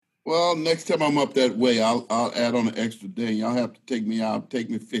Well, next time I'm up that way, I'll add on an extra day. Y'all have to take me out, take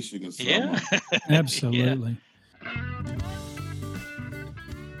me fishing or Yeah. something. Absolutely.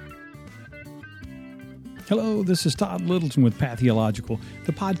 Hello, this is Todd Littleton with Pathological,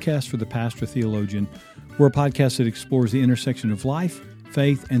 the podcast for the pastor theologian. We're a podcast that explores the intersection of life,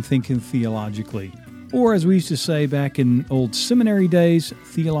 faith, and thinking theologically. Or, as we used to say back in old seminary days,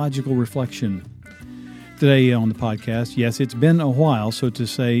 theological reflection. Today on the podcast, yes, it's been a while, so to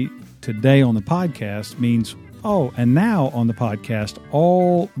say today on the podcast means, and now on the podcast,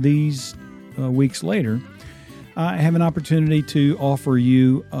 all these weeks later, I have an opportunity to offer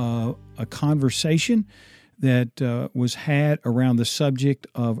you a conversation that was had around the subject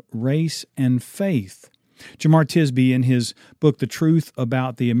of race and faith. Jemar Tisby, in his book, The Truth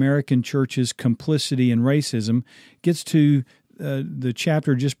About the American Church's Complicity in Racism, gets to the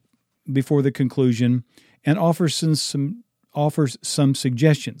chapter just before the conclusion and offers some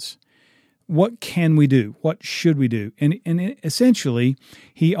suggestions. What can we do? What should we do? And essentially,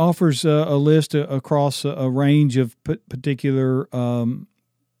 he offers a list across a range of particular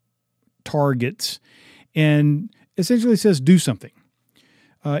targets and essentially says, do something.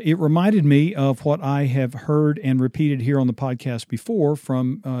 It reminded me of what I have heard and repeated here on the podcast before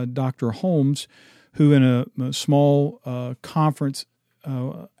from Dr. Holmes, who in a small conference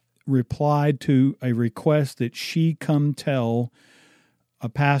replied to a request that she come tell a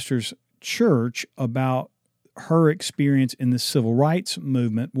pastor's church about her experience in the civil rights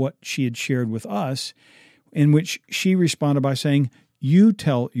movement, what she had shared with us, in which she responded by saying, you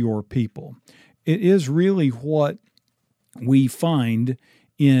tell your people. It is really what we find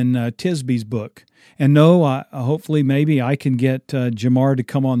in Tisby's book. And no, hopefully maybe I can get Jemar to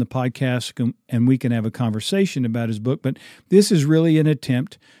come on the podcast and we can have a conversation about his book. But this is really an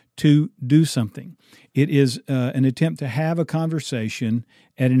attempt to do something. It is an attempt to have a conversation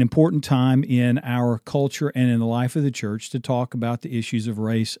at an important time in our culture and in the life of the church to talk about the issues of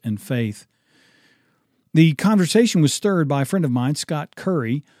race and faith. The conversation was stirred by a friend of mine, Scott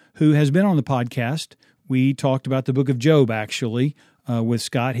Curry, who has been on the podcast. We talked about the book of Job, actually, with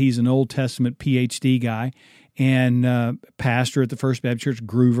Scott. He's an Old Testament PhD guy and pastor at the First Baptist Church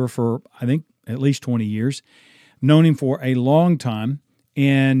Groover for, I think, at least 20 years. Known him for a long time.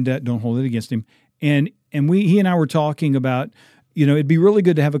 And don't hold it against him. And he and I were talking about, it'd be really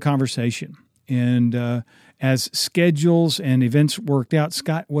good to have a conversation. And as schedules and events worked out,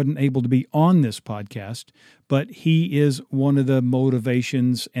 Scott wasn't able to be on this podcast, but he is one of the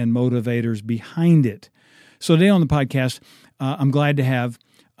motivations and motivators behind it. So today on the podcast, I'm glad to have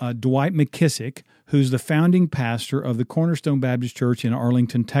Dwight McKissick, who's the founding pastor of the Cornerstone Baptist Church in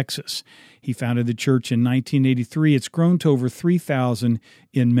Arlington, Texas. He founded the church in 1983. It's grown to over 3,000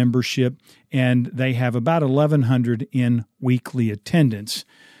 in membership, and they have about 1,100 in weekly attendance.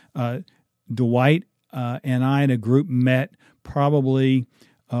 Dwight and I and a group met probably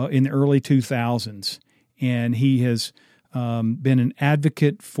in the early 2000s, and he has been an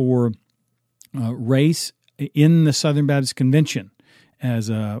advocate for race in the Southern Baptist Convention.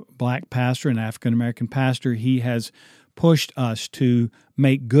 As a black pastor and African-American pastor, he has pushed us to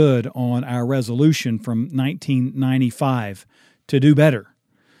make good on our resolution from 1995 to do better.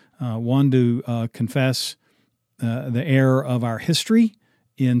 One, to confess the error of our history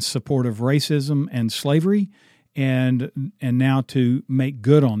in support of racism and slavery, and now to make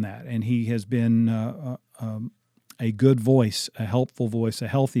good on that. And he has been a good voice, a helpful voice, a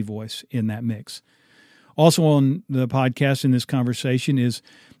healthy voice in that mix. Also on the podcast in this conversation is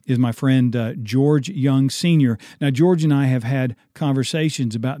my friend George Young Sr. Now, George and I have had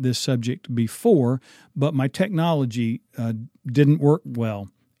conversations about this subject before, but my technology didn't work well.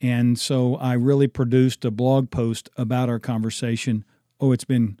 And so I really produced a blog post about our conversation. It's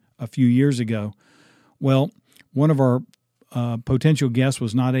been a few years ago. Well, one of our potential guests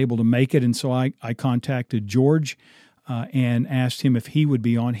was not able to make it, and so I contacted George and asked him if he would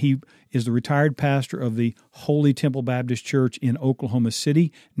be on. He is the retired pastor of the Holy Temple Baptist Church in Oklahoma City,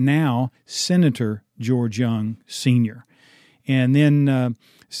 now Senator George Young Sr. And then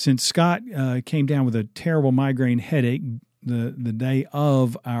since Scott came down with a terrible migraine headache the day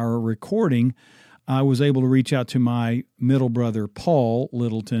of our recording, I was able to reach out to my middle brother, Paul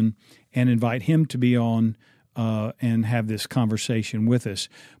Littleton, and invite him to be on and have this conversation with us.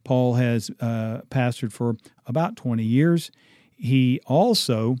 Paul has pastored for about 20 years. He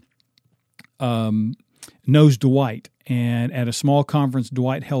also knows Dwight, and at a small conference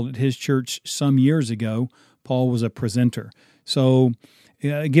Dwight held at his church some years ago, Paul was a presenter. So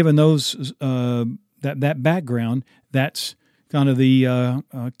given those that background, that's kind of the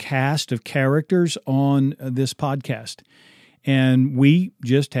cast of characters on this podcast. And we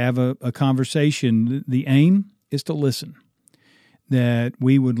just have a conversation. The aim is to listen, that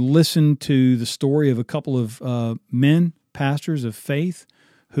we would listen to the story of a couple of men, pastors of faith,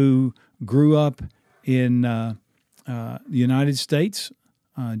 who grew up in the United States,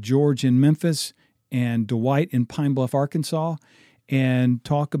 George in Memphis, and Dwight in Pine Bluff, Arkansas, and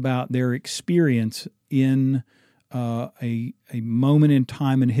talk about their experience in a moment in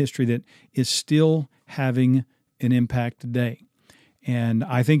time in history that is still having an impact today. And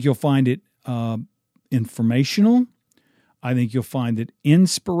I think you'll find it informational. I think you'll find it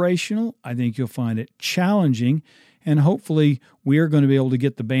inspirational. I think you'll find it challenging. And hopefully we are going to be able to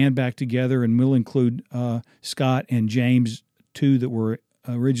get the band back together, and we'll include Scott and James, two that were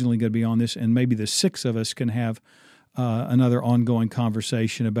originally going to be on this, and maybe the six of us can have another ongoing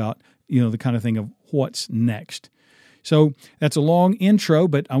conversation about, the kind of thing of what's next. So that's a long intro,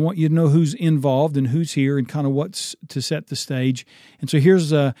 but I want you to know who's involved and who's here and kind of what's to set the stage. And so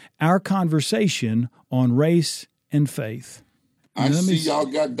here's our conversation on race and faith. I see y'all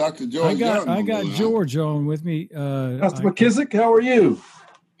got Dr. George. I got George on with me. Pastor McKissick, how are you?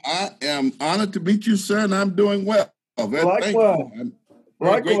 I am honored to meet you, sir, and I'm doing well. Likewise.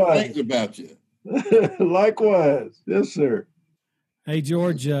 Great things about you. Likewise. Yes, sir. Hey,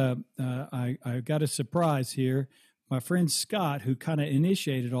 George, I got a surprise here. My friend Scott, who kind of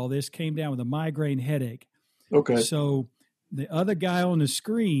initiated all this, came down with a migraine headache. Okay. So the other guy on the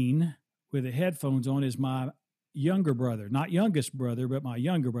screen with the headphones on is my younger brother, not youngest brother, but my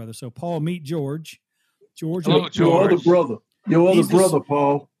younger brother. So Paul, meet George. George. Hello, Your other brother. Your other brother,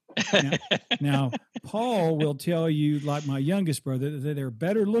 Paul. Now, Paul will tell you, like my youngest brother, that they're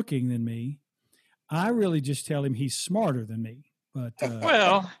better looking than me. I really just tell him he's smarter than me. But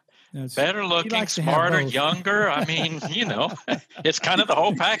better looking, smarter, younger. I mean, it's kind of the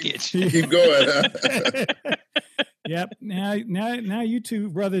whole package. Keep going. Yep. Now you two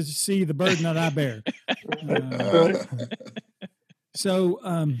brothers see the burden that I bear. So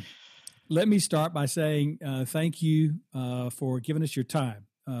let me start by saying thank you for giving us your time,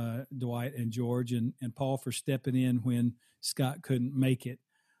 Dwight and George, and Paul for stepping in when Scott couldn't make it.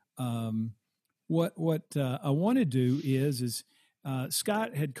 What I want to do is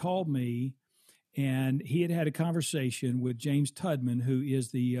Scott had called me, and he had a conversation with James Tudman, who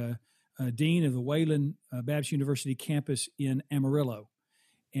is the dean of the Wayland Baptist University campus in Amarillo.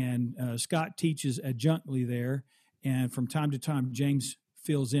 And Scott teaches adjunctly there, and from time to time, James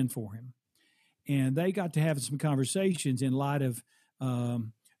fills in for him. And they got to have some conversations in light of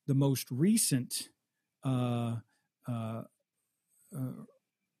the most recent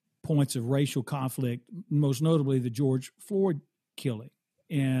points of racial conflict, most notably the George Floyd killing,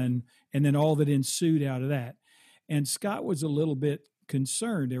 and then all that ensued out of that. And Scott was a little bit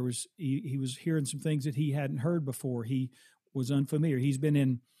concerned. He was hearing some things that he hadn't heard before. He was unfamiliar. He's been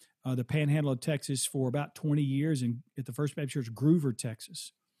in the Panhandle of Texas for about 20 years, and at the First Baptist Church, Groover,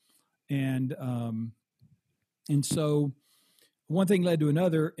 Texas. And so one thing led to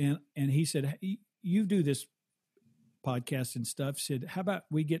another, and he said, hey, you do this podcast and stuff. Said, how about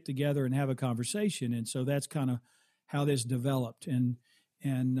we get together and have a conversation? And so that's kind of how this developed. And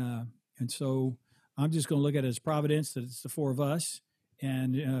so I'm just going to look at it as providence that it's the four of us,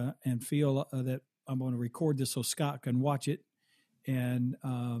 and feel that I'm going to record this so Scott can watch it, and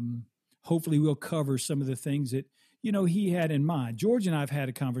hopefully we'll cover some of the things that he had in mind. George and I have had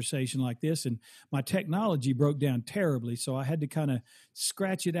a conversation like this, and my technology broke down terribly, so I had to kind of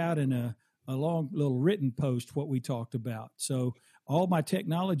scratch it out in a long little written post what we talked about. So all my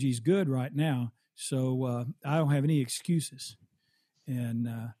technology is good right now, so I don't have any excuses. And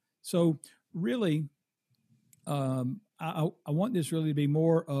so really, I want this really to be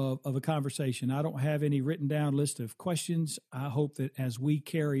more of a conversation. I don't have any written down list of questions. I hope that as we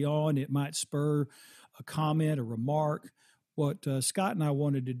carry on, it might spur a comment, a remark. What Scott and I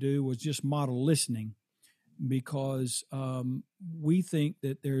wanted to do was just model listening, because we think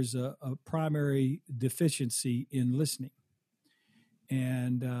that there's a primary deficiency in listening.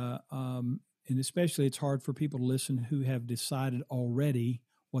 And especially it's hard for people to listen who have decided already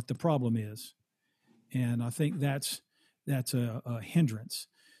what the problem is. And I think that's a hindrance.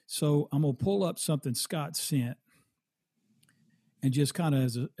 So I'm going to pull up something Scott sent, and just kind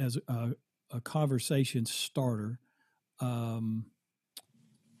of as a conversation starter,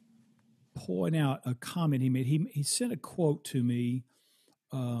 point out a comment he made. He sent a quote to me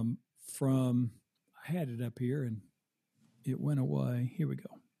from, I had it up here and it went away. Here we go.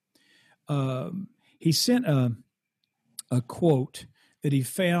 He sent a quote that he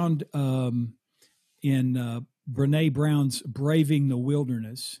found in Brene Brown's Braving the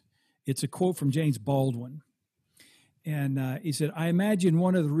Wilderness. It's a quote from James Baldwin. And he said, I imagine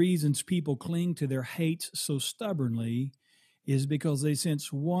one of the reasons people cling to their hates so stubbornly is because they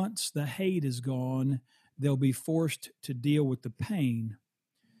sense once the hate is gone, they'll be forced to deal with the pain.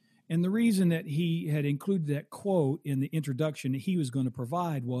 And the reason that he had included that quote in the introduction that he was going to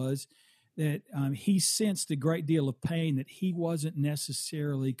provide was that he sensed a great deal of pain that he wasn't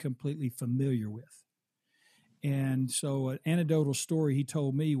necessarily completely familiar with. And so an anecdotal story he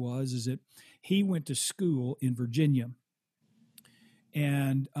told me is that he went to school in Virginia.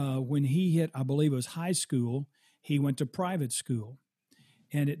 And when he hit, I believe it was high school, he went to private school.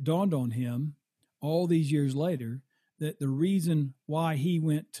 And it dawned on him all these years later that the reason why he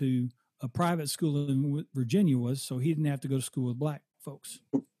went to a private school in Virginia was so he didn't have to go to school with black folks.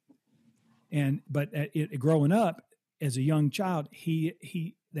 But growing up as a young child,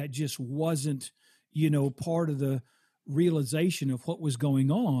 he that just wasn't, part of the realization of what was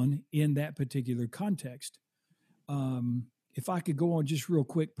going on in that particular context. If I could go on just real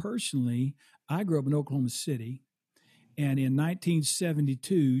quick personally, I grew up in Oklahoma City, and in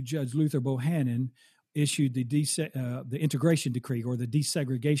 1972, Judge Luther Bohannon issued the integration decree or the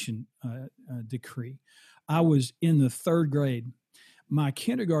desegregation decree. I was in the third grade. My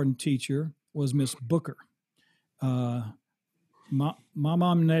kindergarten teacher was Miss Booker. My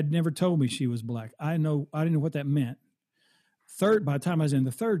mom had never told me she was black. I didn't know what that meant. By the time I was in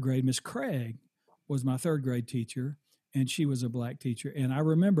the third grade, Miss Craig was my third grade teacher, and she was a black teacher. And I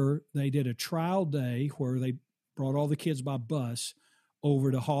remember they did a trial day where they brought all the kids by bus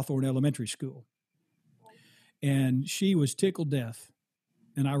over to Hawthorne Elementary School. And she was tickled death,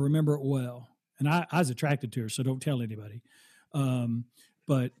 and I remember it well. And I was attracted to her, so don't tell anybody.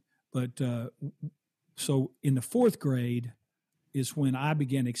 So in the fourth grade is when I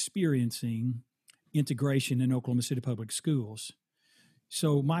began experiencing integration in Oklahoma City Public Schools.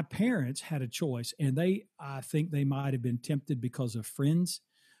 So my parents had a choice, and I think they might have been tempted because of friends,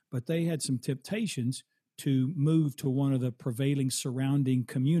 but they had some temptations to move to one of the prevailing surrounding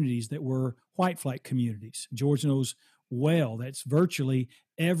communities that were white flight communities. George knows well that's virtually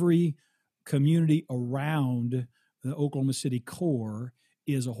every community around the Oklahoma City core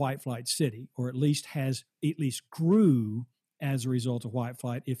is a white flight city, or at least grew as a result of white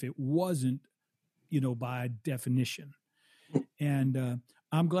flight, if it wasn't, by definition. And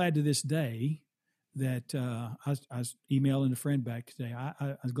I'm glad to this day that I was emailing a friend back today.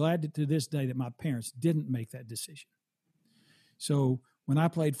 I was glad to this day that my parents didn't make that decision. So when I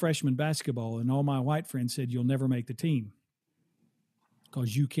played freshman basketball and all my white friends said, you'll never make the team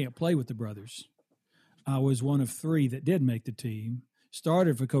because you can't play with the brothers, I was one of three that did make the team.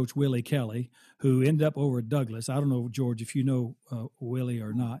 Started for Coach Willie Kelly, who ended up over at Douglas. I don't know, George, if you know Willie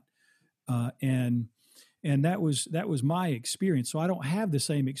or not. And that was my experience. So I don't have the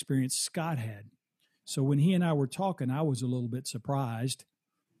same experience Scott had. So when he and I were talking, I was a little bit surprised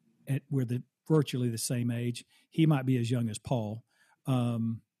at we're virtually the same age. He might be as young as Paul.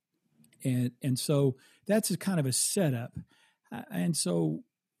 And so that's a kind of a setup. And so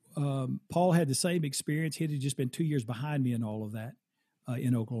Paul had the same experience. He had just been 2 years behind me in all of that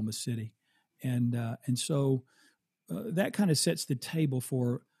in Oklahoma City. And so that kind of sets the table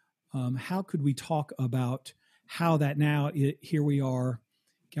for how could we talk about how that now here we are.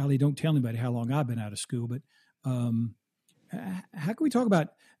 Golly, don't tell anybody how long I've been out of school, but how can we talk about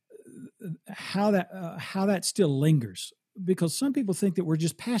how that still lingers? Because some people think that we're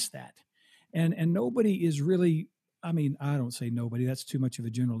just past that, and nobody is really. I mean, I don't say nobody. That's too much of a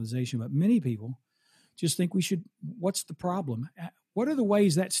generalization, but many people just think we should. What's the problem? What are the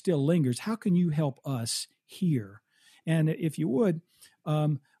ways that still lingers? How can you help us here? And if you would,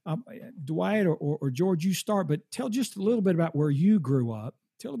 Dwight or George, you start, but tell just a little bit about where you grew up.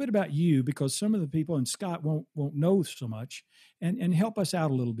 Tell a bit about you, because some of the people, and Scott won't know so much, and help us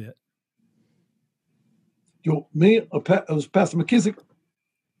out a little bit. Me or Pastor McKissick?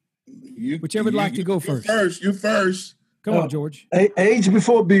 Whichever would like to go first. You first. Come on, George. Age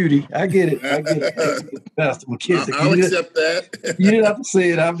before beauty. I get it. Pastor McKissick. I'll accept that. You didn't have to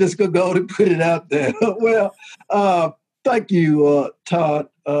say it. I'm just going to go and put it out there. Well, thank you, Todd,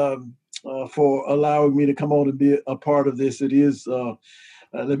 for allowing me to come on and be a part of this. It is,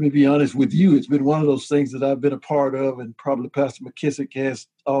 let me be honest with you, it's been one of those things that I've been a part of, and probably Pastor McKissick has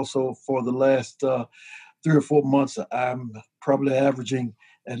also for the last 3 or 4 months. I'm probably averaging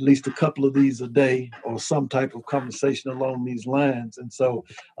at least a couple of these a day or some type of conversation along these lines. And so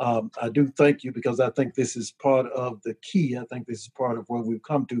I do thank you, because I think this is part of the key. I think this is part of where we've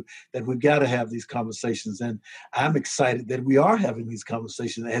come to, that we've got to have these conversations. And I'm excited that we are having these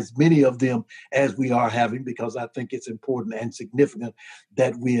conversations, as many of them as we are having, because I think it's important and significant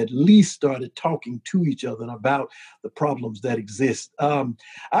that we at least started talking to each other about the problems that exist.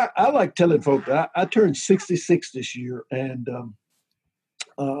 I like telling folks, I turned 66 this year, and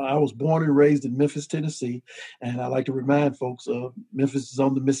I was born and raised in Memphis, Tennessee, and I like to remind folks, Memphis is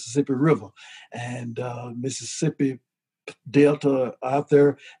on the Mississippi River, and Mississippi Delta out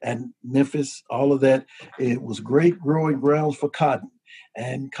there, and Memphis, all of that, it was great growing grounds for cotton.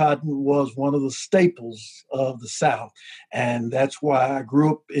 And cotton was one of the staples of the South. And that's why I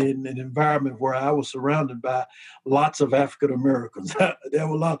grew up in an environment where I was surrounded by lots of African Americans. There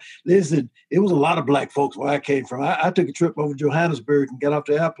were a lot. Listen, it was a lot of black folks where I came from. I took a trip over to Johannesburg and got off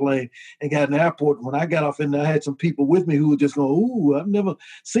the airplane and got in the airport. And when I got off in there, I had some people with me who were just going, ooh, I've never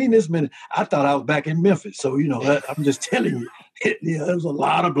seen this many. I thought I was back in Memphis. So, I'm just telling you. There was a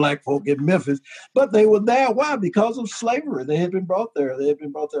lot of black folk in Memphis, but they were there. Why? Because of slavery. They had been brought there. They had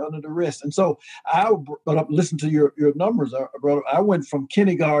been brought there under duress. And so I brought up, listen to your numbers. I went from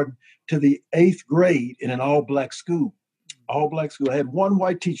kindergarten to the 8th grade in an all-black school. All-black school. I had one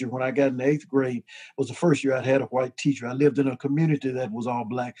white teacher when I got in the 8th grade. It was the first year I'd had a white teacher. I lived in a community that was all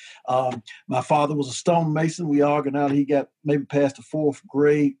black. My father was a stonemason. We argued out. He got maybe past the 4th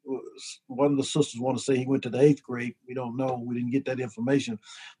grade. One of the sisters want to say he went to the 8th grade. We don't know. We didn't get that information.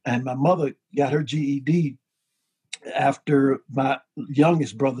 And my mother got her GED after my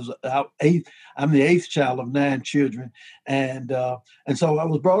youngest brother's out. I'm the 8th child of 9 children, and so I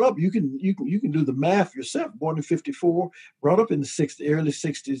was brought up. You can do the math yourself. Born in '54, brought up in the early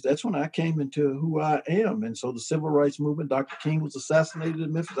 '60s. That's when I came into who I am. And so the civil rights movement. Dr. King was assassinated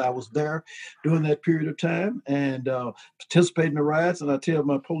in Memphis. I was there during that period of time and participated in the riots. And I tell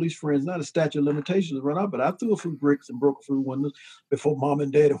my police friends, not a statute of limitations to run out, but I threw a few bricks and broke a few windows before mom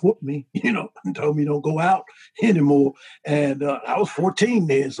and dad whooped me, and told me don't go out anymore. And I was 14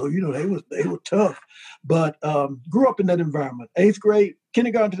 then, so they were tough. But grew up in that environment. 8th grade,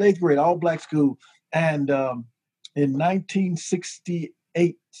 kindergarten to the 8th grade, all black school. And in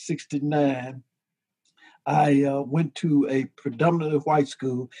 1968, 69, I went to a predominantly white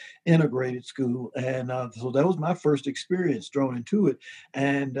school, integrated school. And so that was my first experience thrown into it.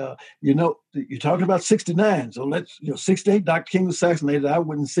 And, you're talking about 69. So 68, Dr. King was assassinated. I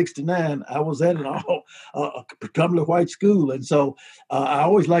went in 69. I was at a predominantly white school. And so I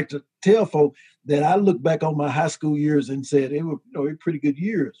always like to tell folks that I look back on my high school years and said they were pretty good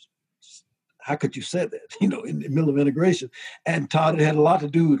years. How could you say that, in the middle of integration? And Todd, it had a lot to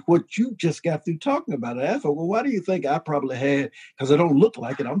do with what you just got through talking about. And I thought, well, why do you think I probably had, because I don't look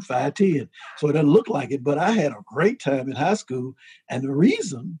like it, I'm 5'10", so it doesn't look like it, but I had a great time in high school. And the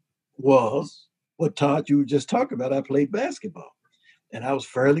reason was what, Todd, you were just talking about. I played basketball and I was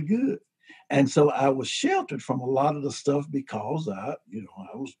fairly good. And so I was sheltered from a lot of the stuff because I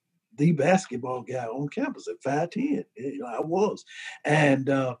was the basketball guy on campus at 5'10". I was, and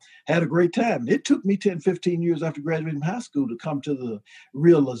had a great time. It took me 10, 15 years after graduating high school to come to the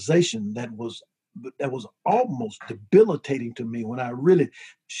realization that was almost debilitating to me when I really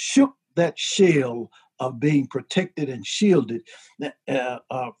shook that shell of being protected and shielded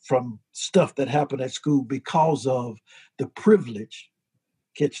from stuff that happened at school because of the privilege.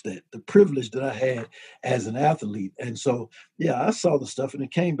 Catch that, the privilege that I had as an athlete. And so, I saw the stuff and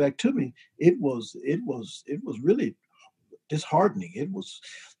it came back to me. It was really disheartening. It was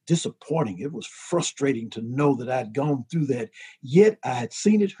disappointing. It was frustrating to know that I'd gone through that. Yet I had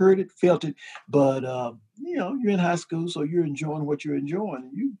seen it, heard it, felt it. But, you're in high school, so you're enjoying what you're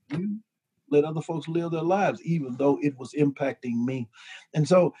enjoying. You let other folks live their lives, even though it was impacting me. And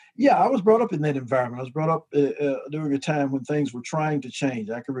so, I was brought up in that environment. I was brought up during a time when things were trying to change.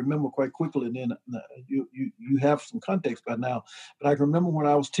 I can remember quite quickly, and then you have some context by now, but I can remember when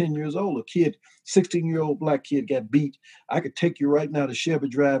I was 10 years old, a kid, 16-year-old black kid got beat. I could take you right now to Shelby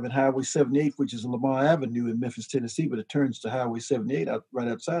Drive and Highway 78, which is Lamar Avenue in Memphis, Tennessee, but it turns to Highway 78 right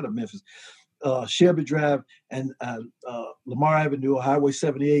outside of Memphis. Shelby Drive and Lamar Avenue or Highway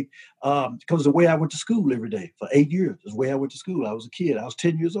 78, because the way I went to school every day for 8 years is the way I went to school. I was a kid. I was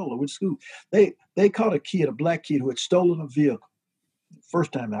 10 years old. I went to school. They caught a black kid who had stolen a vehicle.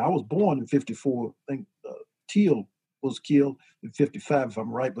 First time. I was born in 54. I think Teal was killed in 55, if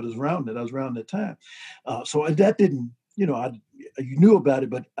I'm right, but I was around that time. So that didn't, you knew about it,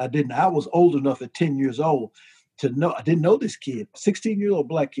 but I didn't. I was old enough at 10 years old to know. I didn't know this kid, 16-year-old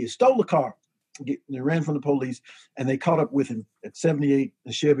black kid, stole a car. They ran from the police, and they caught up with him at 78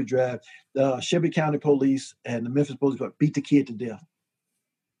 and Shelby Drive. The Shelby County Police and the Memphis Police beat the kid to death.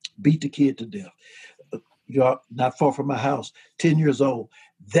 Beat the kid to death. You're not far from my house, 10 years old.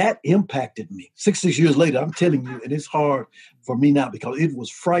 That impacted me. 6 years later, I'm telling you, and it's hard for me now because it was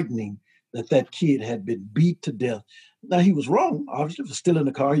frightening that kid had been beat to death. Now, he was wrong. Obviously, he was still in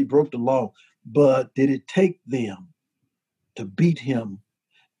the car. He broke the law. But did it take them to beat him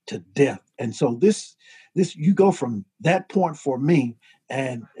to death? And so this you go from that point for me,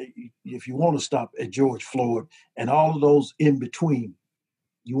 and if you want to stop at George Floyd and all of those in between,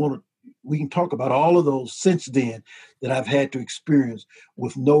 we can talk about all of those since then that I've had to experience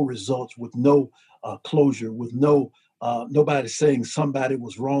with no results, with no closure, with nobody saying somebody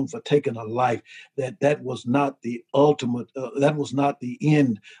was wrong for taking a life. That was not the ultimate. That was not the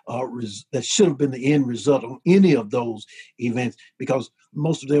end. That should have been the end result on any of those events, because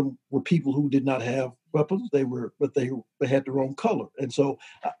most of them were people who did not have weapons. They had the wrong color, and so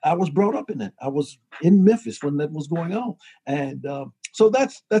I was brought up in that. I was in Memphis when that was going on, and so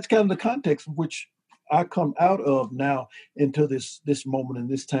that's kind of the context in which I come out of now into this moment and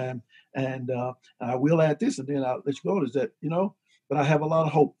this time. And I will add this, and then I'll let you go, is that, but I have a lot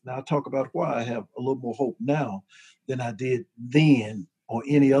of hope. Now I'll talk about why I have a little more hope now than I did then or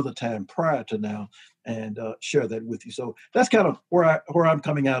any other time prior to now, and share that with you. So that's kind of where I'm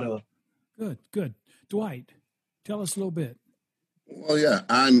coming out of. Good. Dwight, tell us a little bit. Well, yeah,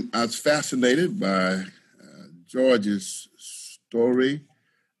 I was fascinated by George's story.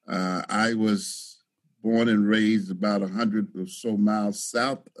 I was born and raised about 100 or so miles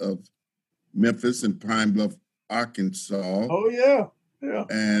south of Memphis in Pine Bluff, Arkansas. Oh, yeah.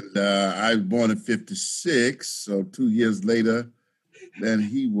 And I was born in 56, so 2 years later than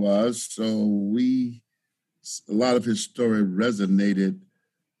he was. So a lot of his story resonated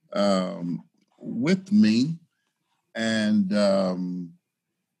with me. And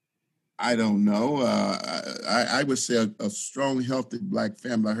I don't know. I would say a strong, healthy Black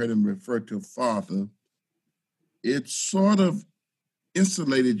family. I heard him refer to a father. It sort of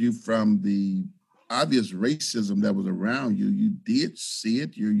insulated you from the obvious racism that was around you. You did see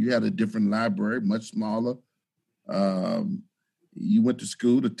it. You had a different library, much smaller. You went to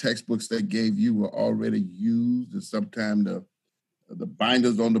school. The textbooks they gave you were already used, and sometimes the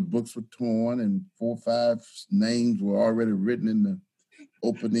binders on the books were torn, and 4 or 5 names were already written in the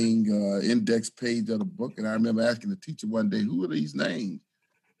opening index page of the book. And I remember asking the teacher one day, who are these names?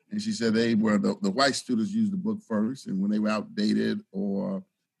 And she said they were the white students used the book first, and when they were outdated or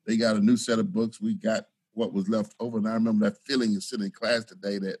they got a new set of books, we got what was left over. And I remember that feeling of sitting in class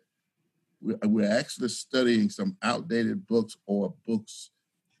today that we're actually studying some outdated books or books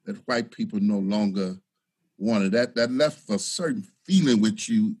that white people no longer wanted. That left a certain feeling with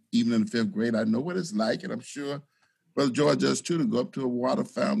you, even in the 5th grade. I know what it's like, and I'm sure Brother George does too, to go up to a water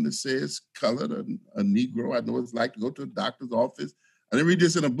fountain that says colored, a Negro. I know what it's like to go to a doctor's office. I didn't read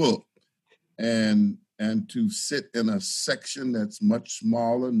this in a book. And to sit in a section that's much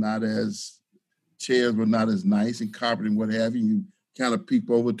smaller, chairs were not as nice and carpet and what have you. You kind of peep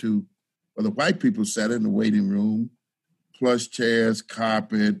over to where the white people sat in the waiting room, plush chairs,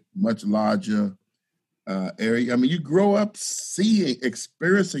 carpet, much larger area. I mean, you grow up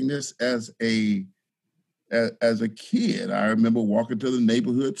experiencing this as a kid. I remember walking to the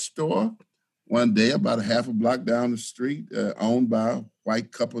neighborhood store one day about a half a block down the street, owned by a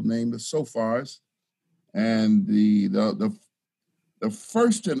white couple named the Sofars. And the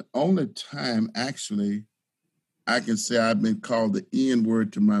first and only time, actually, I can say I've been called the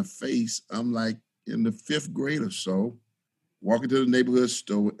N-word to my face. I'm like in the 5th grade or so, walking to the neighborhood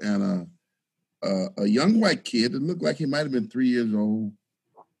store, and a young white kid that looked like he might have been 3 years old,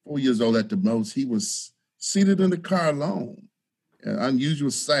 4 years old at the most, he was seated in the car alone. An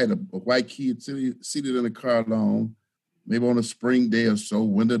unusual sight, a white kid seated in a car alone, maybe on a spring day or so,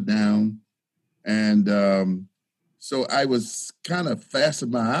 window down. And so I was kind of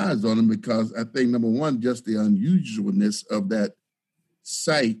fastening my eyes on him because I think, number one, just the unusualness of that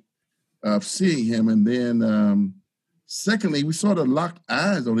sight of seeing him. And then secondly, we sort of locked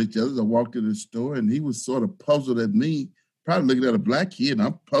eyes on each other as I walked into the store, and he was sort of puzzled at me, probably looking at a Black kid, and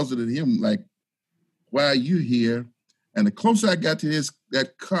I'm puzzled at him like, why are you here? And the closer I got to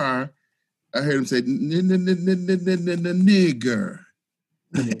that car, I heard him say, nigger.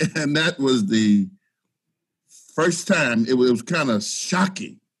 And that was the first time. It was kind of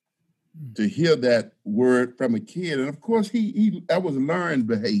shocking to hear that word from a kid. And of course, that was learned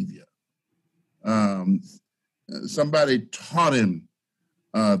behavior. Somebody taught him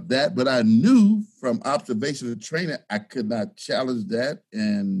that, but I knew from observation and training, I could not challenge that.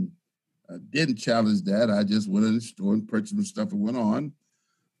 And didn't challenge that. I just went in the store and purchased some stuff and went on.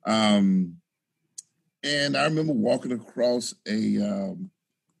 And I remember walking across a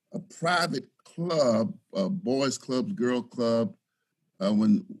private club, boys clubs, girl club,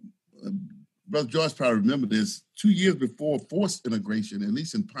 when Brother George probably remember this, 2 years before forced integration, at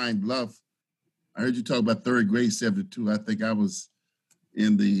least in Pine Bluff. I heard you talk about third grade, 72. I think I was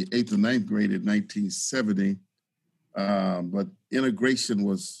in the 8th or 9th grade in 1970. But integration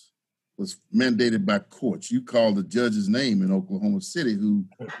was mandated by courts. You called the judge's name in Oklahoma City who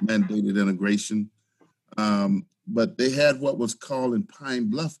mandated integration. But they had what was called in Pine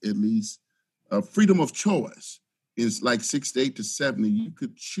Bluff, at least, freedom of choice. It's like 68 to 70. You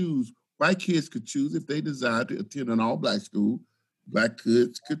could choose, white kids could choose if they desired to attend an all-black school. Black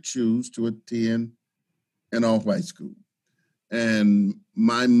kids could choose to attend an all-white school. And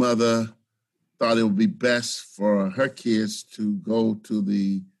my mother thought it would be best for her kids to go to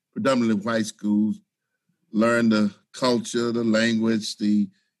the predominantly white schools, learn the culture, the language, you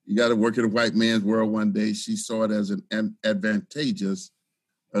got to work in a white man's world one day. She saw it as an advantageous,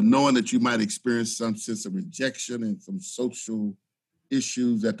 knowing that you might experience some sense of rejection and some social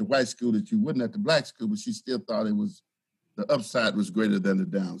issues at the white school that you wouldn't at the black school, but she still thought the upside was greater than the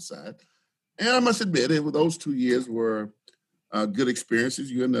downside. And I must admit, those 2 years were good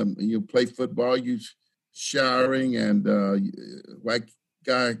experiences. You play football, you showering, and white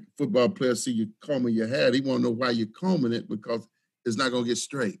guy football player see you combing your hair. He want to know why you're combing it because it's not going to get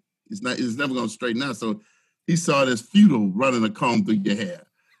straight. It's never going to straighten out. So he saw it as futile running a comb through your hair.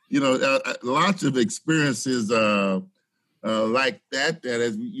 Lots of experiences like that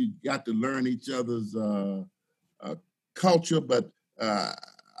as you got to learn each other's culture. But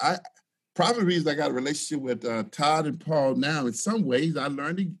probably the reason I got a relationship with Todd and Paul now, in some ways, I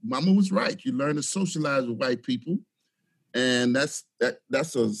learned Mama was right. You learn to socialize with white people. And that's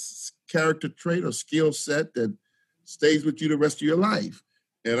a character trait or skill set that stays with you the rest of your life.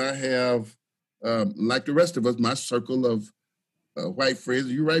 And I have, like the rest of us, my circle of white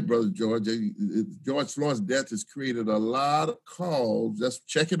friends. You're right, Brother George. George Floyd's death has created a lot of calls just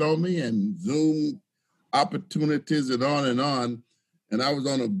checking on me and Zoom opportunities and on and on. And I was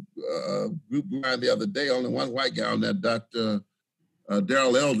on a group line the other day, only one white guy on that, Dr.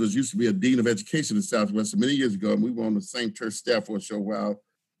 Darrell Elders, used to be a dean of education in Southwest many years ago, and we were on the same church staff for a short while.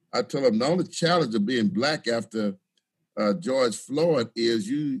 I told him the only challenge of being black after George Floyd is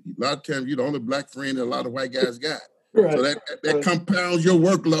a lot of times you're the only black friend that a lot of white guys got. Right. So that compounds your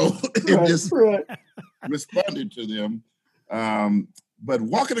workload and just responding to them. But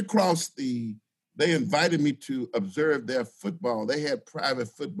walking across they invited me to observe their football. They had private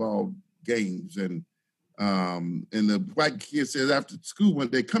football games, and the white kid says after school one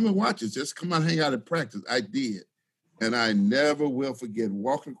day, come and watch us, just come out and hang out at practice. I did. And I never will forget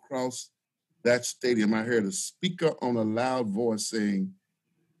walking across that stadium. I heard a speaker on a loud voice saying,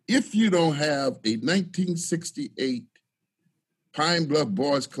 if you don't have a 1968 Pine Bluff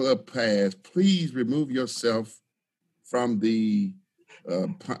Boys Club pass, please remove yourself from the,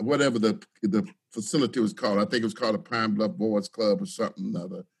 whatever the facility was called. I think it was called a Pine Bluff Boys Club or something or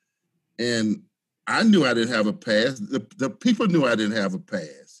other. And I knew I didn't have a pass. The people knew I didn't have a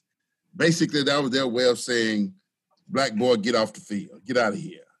pass. Basically, that was their way of saying, black boy, get off the field, get out of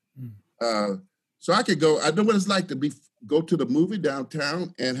here. So I could go, I know what it's like to go to the movie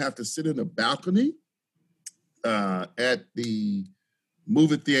downtown and have to sit in a balcony at the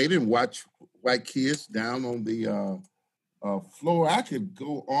movie theater and watch white kids down on the floor. I could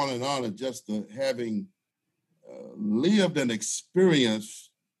go on and just having lived and experienced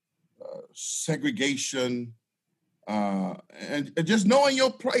segregation and just knowing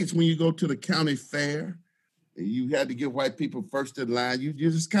your place when you go to the county fair. You had to give white people first in line. You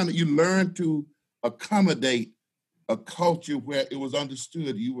just you learn to accommodate a culture where it was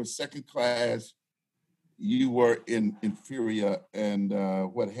understood you were second class, you were inferior, and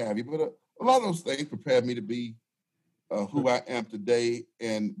what have you. But a lot of those things prepared me to be who I am today.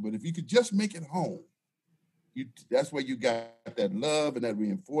 But if you could just make it home, that's where you got that love and that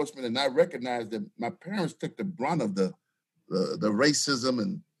reinforcement. And I recognized that my parents took the brunt of the racism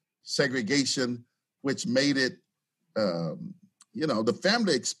and segregation, which made it, the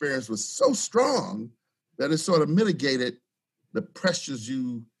family experience was so strong that it sort of mitigated the pressures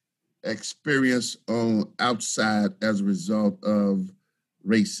you experience on outside as a result of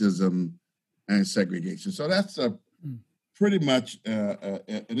racism and segregation. So that's pretty much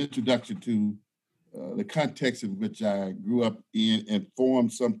an introduction to the context in which I grew up in and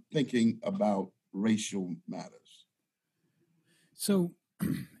formed some thinking about racial matters. So,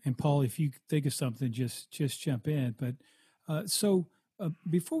 and Paul, if you think of something, just jump in. But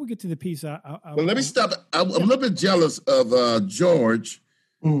before we get to the piece, well, let me stop. I'm a little bit jealous of George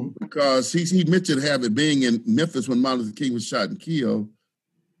because he mentioned being in Memphis when Martin Luther King was shot and killed,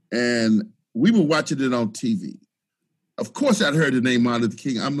 and we were watching it on TV. Of course, I'd heard the name Martin Luther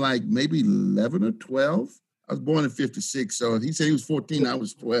King. I'm like maybe 11 or 12. I was born in 56, so he said he was 14, I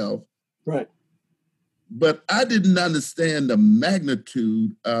was 12. Right. But I didn't understand the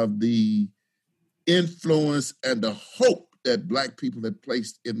magnitude of the influence and the hope that Black people had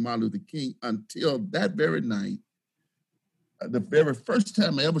placed in Martin Luther King until that very night. The very first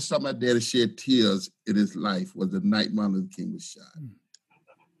time I ever saw my daddy shed tears in his life was the night Martin Luther King was shot.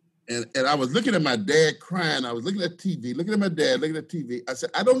 And I was looking at my dad crying. I was looking at TV, looking at my dad, looking at TV. I said,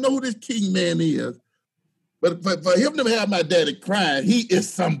 I don't know who this King man is, but for him to have my daddy crying, he is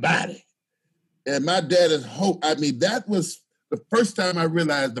somebody. And my daddy's hope, I mean, that was the first time I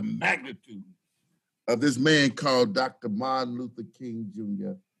realized the magnitude of this man called Dr. Martin Luther King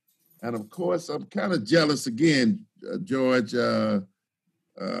Jr. And of course, I'm kind of jealous again, George. I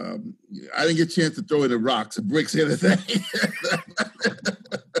didn't get a chance to throw any rocks or bricks or anything.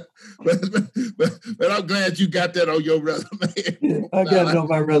 but I'm glad you got that on your resume. Yeah, I got it on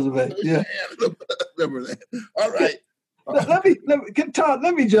my resume. Yeah. Remember that. All right. Todd,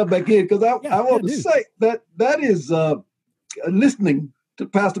 let me jump back in because I want to say that is listening to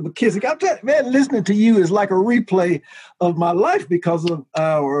Pastor McKissick. I'm telling you, man, listening to you is like a replay of my life because of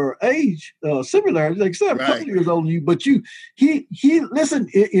our age similarity. Like I said, I'm a couple years older than you, but he listen,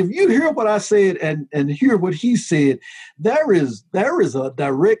 if you hear what I said and hear what he said, there is a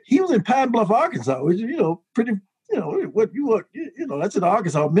direct, he was in Pine Bluff, Arkansas, which is, pretty, that's in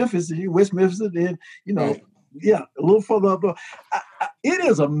Arkansas, Memphis, West Memphis, and yeah, a little further up. It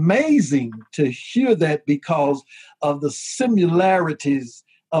is amazing to hear that because of the similarities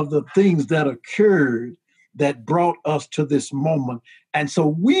of the things that occurred that brought us to this moment. And so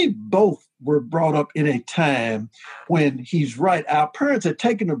we both were brought up in a time when he's right. Our parents had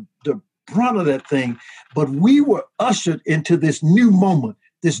taken the brunt of that thing, but we were ushered into this new moment,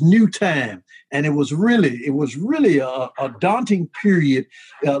 this new time. And it was really a daunting period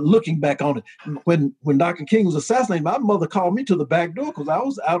looking back on it. When Dr. King was assassinated, my mother called me to the back door because I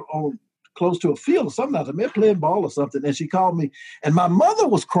was out on close to a field or something. I was playing ball or something. And she called me and my mother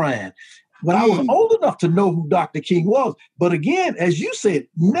was crying. But I was old enough to know who Dr. King was. But again, as you said,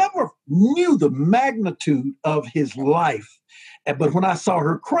 never knew the magnitude of his life. But when I saw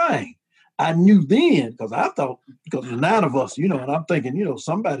her crying, I knew then, because I thought, because there's 9 of us, and I'm thinking,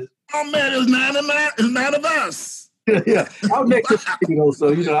 somebody. Oh man, it's 9 of us. Yeah, I was next to so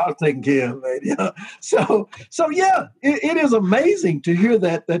I was taking care of it. Yeah. So yeah, it is amazing to hear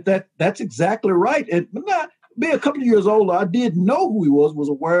that's exactly right. And being a couple of years older, I did know who he was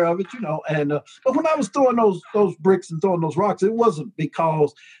aware of it, And but when I was throwing those bricks and throwing those rocks, it wasn't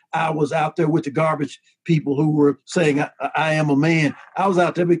because I was out there with the garbage people who were saying I am a man. I was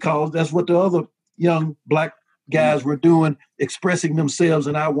out there because that's what the other young Black guys were doing, expressing themselves,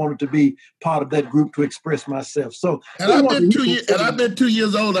 and I wanted to be part of that group to express myself. So, I've been 2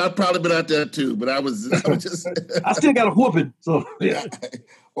 years old. I've probably been out there too, but I was just. I still got a whooping. So yeah.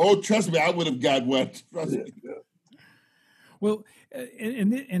 Oh, trust me, I would have got one. Trust me. Well,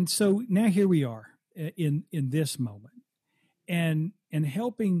 and so now here we are in this moment, and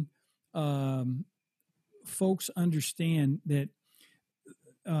helping folks understand that.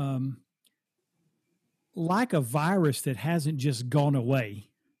 Like a virus that hasn't just gone away,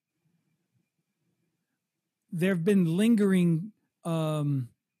 there have been lingering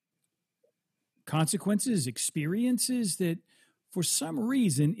consequences, experiences that for some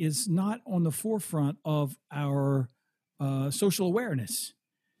reason is not on the forefront of our social awareness.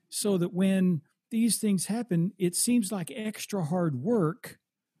 So that when these things happen, it seems like extra hard work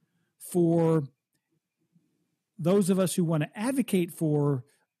for those of us who want to advocate for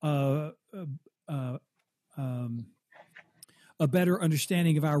a better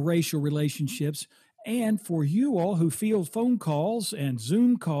understanding of our racial relationships, and for you all who field phone calls and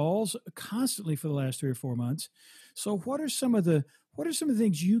Zoom calls constantly for the last 3 or 4 months. So what are some of the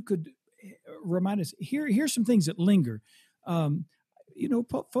things you could remind us? Here's some things that linger.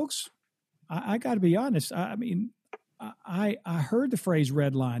 Folks, I got to be honest. I mean, I heard the phrase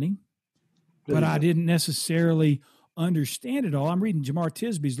redlining, but I didn't necessarily understand it all. I'm reading Jamar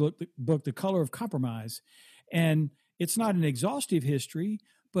Tisby's book, The Color of Compromise, and it's not an exhaustive history,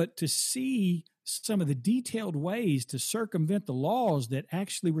 but to see some of the detailed ways to circumvent the laws that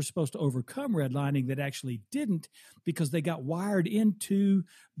actually were supposed to overcome redlining that actually didn't, because they got wired into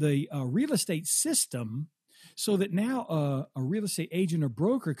the real estate system, so that now a real estate agent or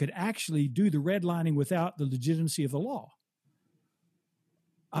broker could actually do the redlining without the legitimacy of the law.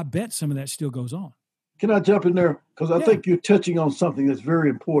 I bet some of that still goes on. Can I jump in there? Because I think you're touching on something that's very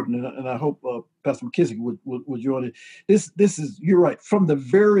important, and I hope Pastor McKissick would join it. This is, you're right, from the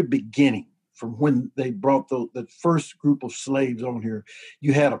very beginning, from when they brought the first group of slaves on here,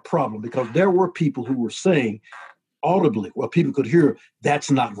 you had a problem because there were people who were saying audibly, well, people could hear,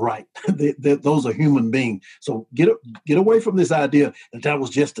 that's not right. Those are human beings. So get away from this idea that was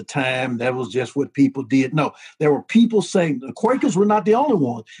just a time, that was just what people did. No, there were people saying, the Quakers were not the only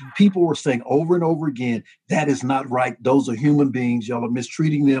ones. People were saying over and over again, that is not right. Those are human beings. Y'all are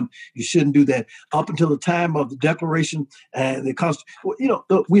mistreating them. You shouldn't do that. Up until the time of the Declaration and the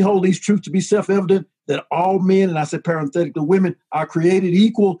Constitution, we hold these truths to be self-evident that all men, and I said parenthetically, women are created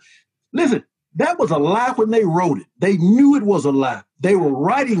equal. Listen, that was a lie when they wrote it. They knew it was a lie. They were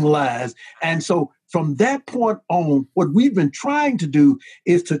writing lies. And so from that point on, what we've been trying to do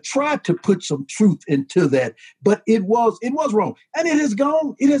is to try to put some truth into that. But it was wrong. And it has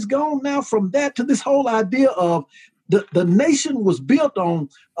gone now from that to this whole idea of the nation was built on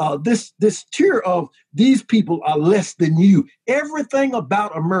this tier of these people are less than you. Everything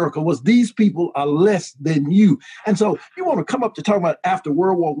about America was these people are less than you. And so you want to come up to talk about after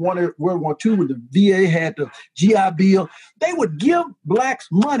World War I, World War II, when the VA had the GI Bill, they would give blacks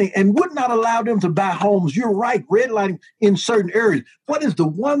money and would not allow them to buy homes. You're right, redlining in certain areas. What is the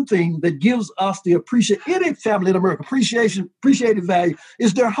one thing that gives us the any family in America, appreciated value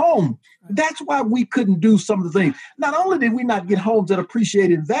is their home. That's why we couldn't do some of the things. Not only did we not get homes that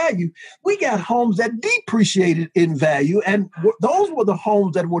appreciated value, we got homes that depreciated in value. And those were the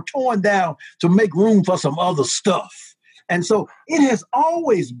homes that were torn down to make room for some other stuff. And so it has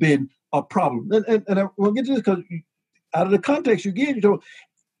always been a problem. And I will get to this because out of the context you give,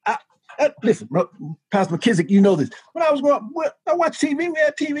 listen, Pastor McKissick, you know this. When I was growing up, I watched TV, we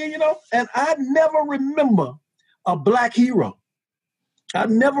had TV, and I never remember a black hero. I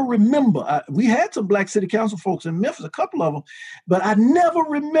never remember. We had some black city council folks in Memphis, a couple of them, but I never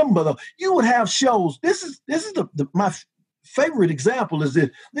remember though. You would have shows. This is my favorite example is this.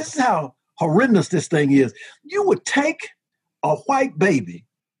 This is how horrendous this thing is. You would take a white baby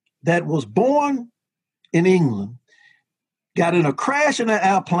that was born in England, got in a crash in an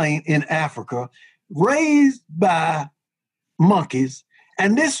airplane in Africa, raised by monkeys,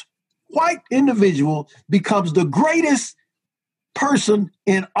 and this white individual becomes the greatest person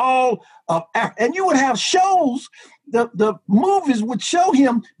in all of Africa. And you would have shows, the movies would show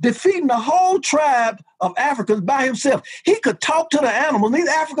him defeating the whole tribe of Africans by himself. He could talk to the animals. These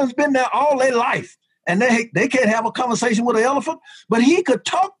Africans been there all their life, and they can't have a conversation with an elephant, but he could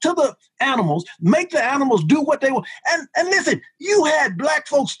talk to the animals, make the animals do what they want. And listen, you had black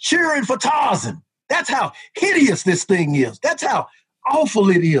folks cheering for Tarzan. That's how hideous this thing is. That's how awful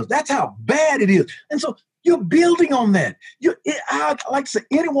it is. That's how bad it is. And so you're building on that. I like to say,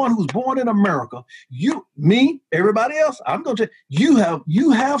 anyone who's born in America, me, everybody else, I'm going to tell you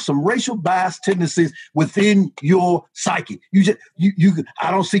have some racial bias tendencies within your psyche.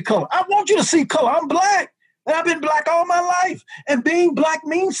 I don't see color. I want you to see color. I'm black, and I've been black all my life, and being black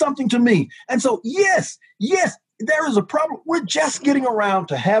means something to me. And so, yes, there is a problem. We're just getting around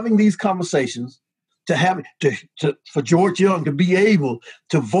to having these conversations, for George Young to be able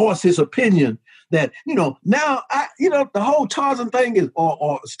to voice his opinion. That, now, the whole Tarzan thing is,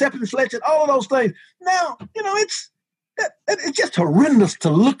 or Stephen Fletcher, all of those things. Now, it's just horrendous to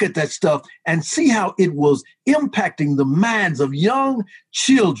look at that stuff and see how it was impacting the minds of young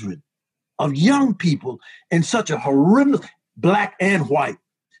children, of young people in such a horrendous, black and white.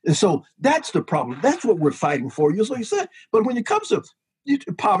 And so that's the problem. That's what we're fighting for. So you said, but when it comes to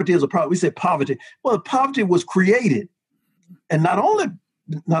poverty is a problem, we say poverty. Well, poverty was created, and not only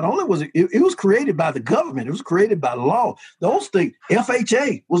was it was created by the government, it was created by law. Those things,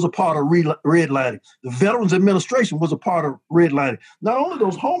 FHA was a part of redlining. The Veterans Administration was a part of redlining. Not only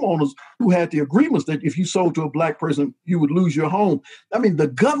those homeowners who had the agreements that if you sold to a black person, you would lose your home. I mean,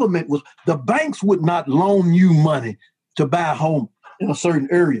 the banks would not loan you money to buy a home in a certain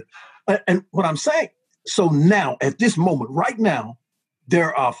area. And what I'm saying, so now, at this moment, right now,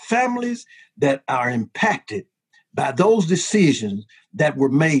 there are families that are impacted by those decisions that were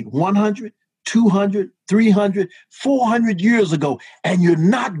made 100, 200, 300, 400 years ago, and you're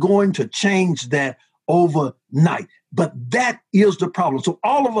not going to change that overnight. But that is the problem. So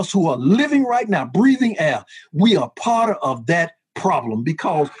all of us who are living right now, breathing air, we are part of that problem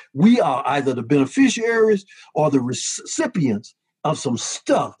because we are either the beneficiaries or the recipients of some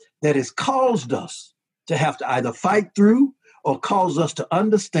stuff that has caused us to have to either fight through or cause us to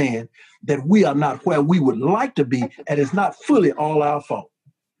understand that we are not where we would like to be, and it's not fully all our fault.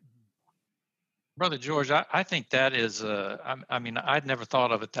 Brother George, I think that is, I mean, I'd never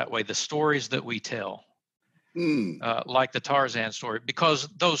thought of it that way. The stories that we tell, like the Tarzan story, because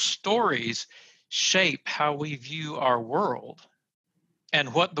those stories shape how we view our world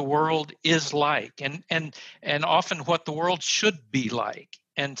and what the world is like, and often what the world should be like.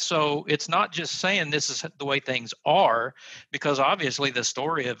 And so it's not just saying this is the way things are, because obviously the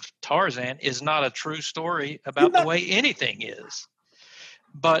story of Tarzan is not a true story about the way anything is.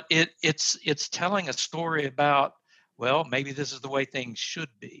 But it's telling a story about, well, maybe this is the way things should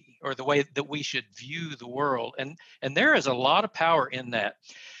be, or the way that we should view the world. And there is a lot of power in that.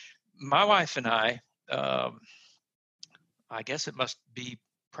 My wife and I guess it must be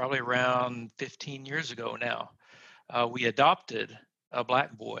probably around 15 years ago now, we adopted a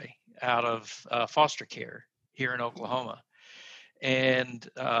black boy out of foster care here in Oklahoma. And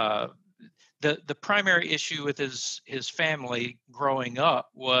the primary issue with his family growing up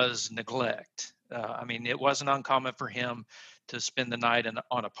was neglect. I mean, it wasn't uncommon for him to spend the night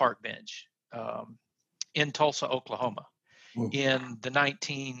on a park bench in Tulsa, Oklahoma, in the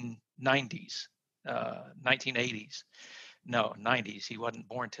 1990s, 1980s. No, 90s. He wasn't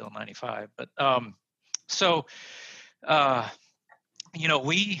born till 95. But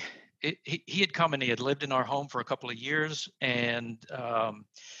he had come and he had lived in our home for a couple of years, and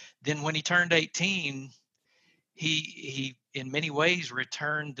then when he turned 18, he in many ways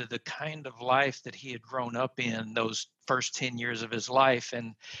returned to the kind of life that he had grown up in those first 10 years of his life.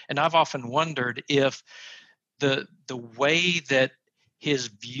 And I've often wondered if the way that his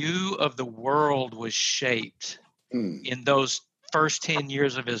view of the world was shaped in those first 10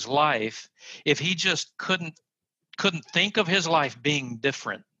 years of his life, if he just couldn't think of his life being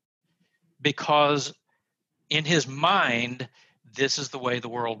different, because in his mind, this is the way the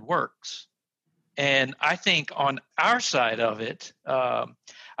world works. And I think on our side of it,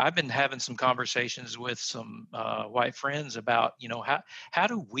 I've been having some conversations with some white friends about, how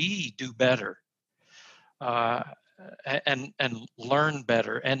do we do better and learn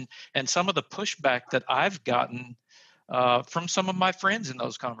better? And some of the pushback that I've gotten from some of my friends in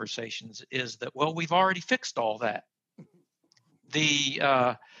those conversations is that, well, we've already fixed all that.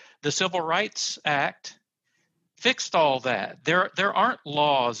 The Civil Rights Act fixed all that. There aren't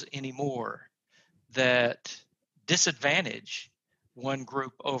laws anymore that disadvantage one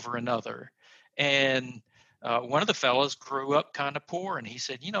group over another. And one of the fellows grew up kind of poor, and he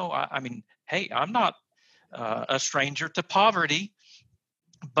said, I mean, hey, I'm not a stranger to poverty,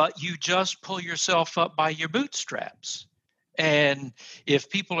 but you just pull yourself up by your bootstraps. And if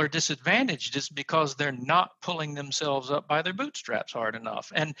people are disadvantaged, it's because they're not pulling themselves up by their bootstraps hard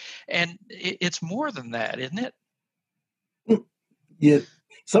enough. And it's more than that, isn't it? Yeah,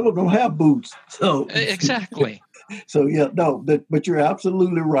 some of them have boots. So exactly. So yeah, no, but you're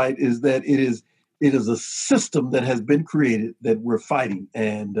absolutely right. Is that it is a system that has been created that we're fighting,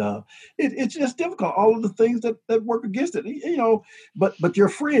 and it's just difficult. All of the things that work against it, But your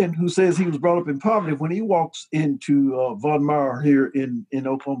friend who says he was brought up in poverty, when he walks into Von Maur here in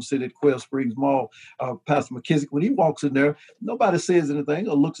Oklahoma City at Quail Springs Mall, Pastor McKissick, when he walks in there, nobody says anything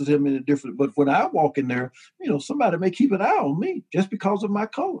or looks at him in a different. But when I walk in there, somebody may keep an eye on me just because of my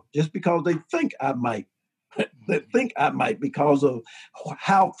color, just because they think I might. That think I might, because of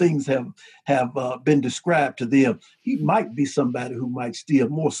how things have been described to them. He might be somebody who might steal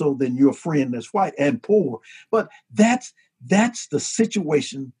more so than your friend that's white and poor. But that's the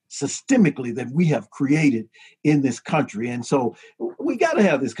situation systemically that we have created in this country. And so we got to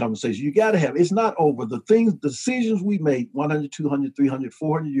have this conversation. You got to have, it's not over. The decisions we made 100, 200, 300,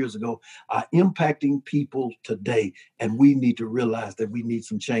 400 years ago are impacting people today. And we need to realize that we need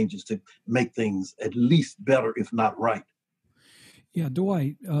some changes to make things at least better, if not right. Yeah,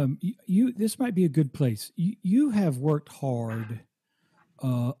 Dwight, this might be a good place. You have worked hard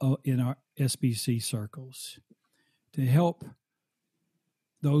in our SBC circles to help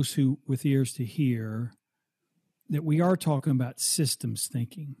those who with ears to hear that we are talking about systems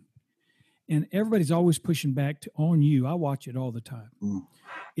thinking. And everybody's always pushing back on you. I watch it all the time.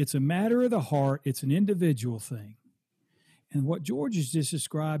 It's a matter of the heart. It's an individual thing. And what George has just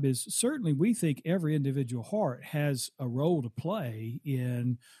described is certainly we think every individual heart has a role to play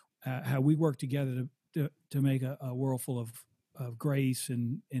in how we work together to make a world full of grace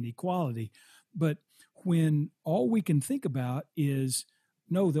and equality. But when all we can think about is,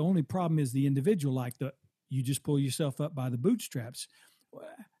 no, the only problem is the individual, like you just pull yourself up by the bootstraps.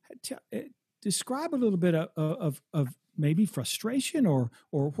 Describe a little bit of maybe frustration or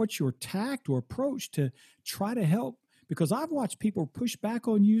what's your tact or approach to try to help, because I've watched people push back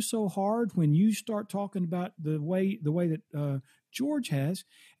on you so hard when you start talking about the way that George has,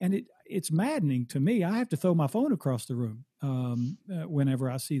 and it's maddening to me. I have to throw my phone across the room whenever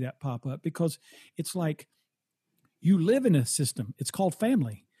I see that pop up, because it's like you live in a system. It's called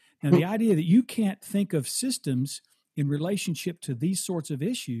family. Now, the idea that you can't think of systems in relationship to these sorts of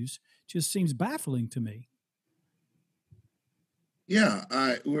issues just seems baffling to me. Yeah,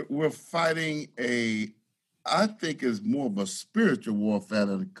 we're fighting I think it's more of a spiritual warfare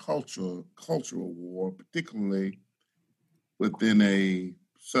than a cultural war, particularly within a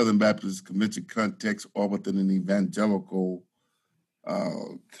Southern Baptist Convention context or within an evangelical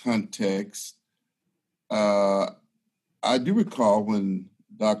context. I do recall when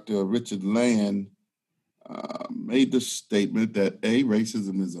Dr. Richard Land made the statement that A,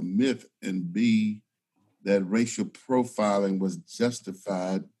 racism is a myth, and B, that racial profiling was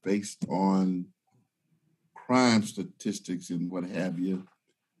justified based on crime statistics and what have you.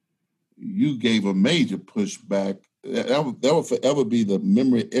 You gave a major pushback. That will forever be the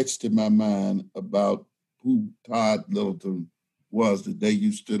memory etched in my mind about who Todd Littleton was the day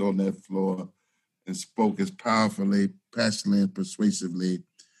you stood on that floor and spoke as powerfully, passionately, and persuasively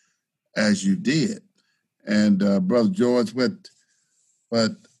as you did. And Brother George, what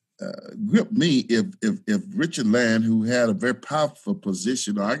gripped me, if Richard Land, who had a very powerful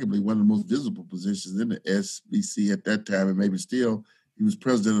position, arguably one of the most visible positions in the SBC at that time, and maybe still, he was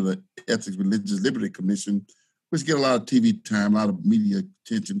president of the Ethics Religious Liberty Commission, which get a lot of TV time, a lot of media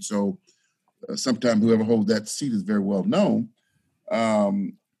attention. So sometimes whoever holds that seat is very well known.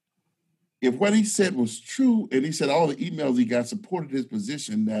 If what he said was true, and he said all the emails he got supported his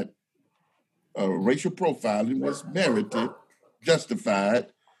position that racial profiling was merited,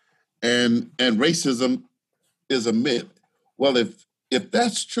 justified, and racism is a myth. Well, if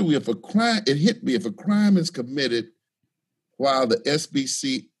that's true, if a crime is committed while the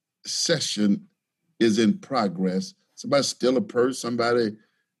SBC session is in progress, somebody steal a purse, somebody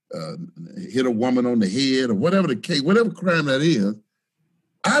hit a woman on the head, or whatever the case, whatever crime that is,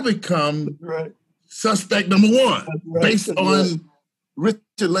 I become suspect number one based on Richard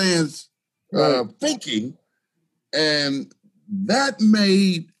Land's thinking, and that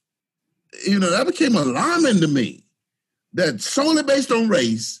made, that became alarming to me, that solely based on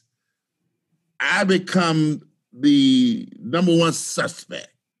race, I become the number one suspect.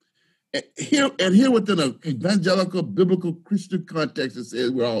 And here within an evangelical, biblical, Christian context, it says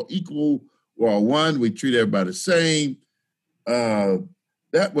we're all equal, we're all one, we treat everybody the same.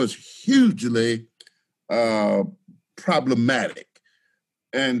 That was hugely problematic.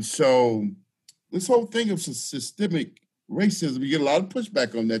 And so this whole thing of systemic racism, you get a lot of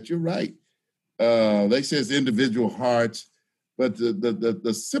pushback on that. You're right. They say it's individual hearts, but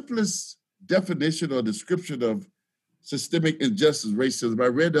the simplest definition or description of systemic injustice, racism, I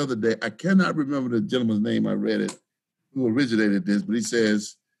read the other day, I cannot remember the gentleman's name, I read it, who originated this, but he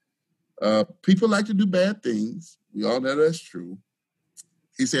says, people like to do bad things. We all know that's true.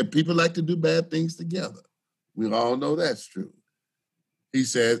 He said, people like to do bad things together. We all know that's true. He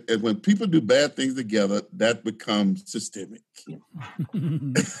said, and when people do bad things together, that becomes systemic.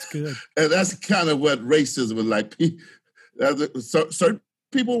 That's good. And that's kind of what racism is like. Certain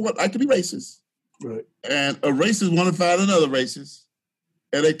people like to be racist. Right. And a racist want to find another racist.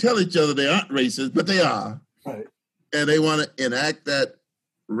 And they tell each other they aren't racist, but they are. Right. And they want to enact that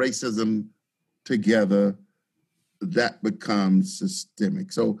racism together. That becomes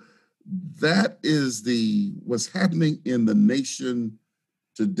systemic. So that is what's happening in the nation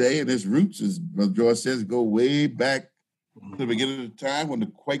today, and its roots, as Brother George says, go way back to the beginning of the time when the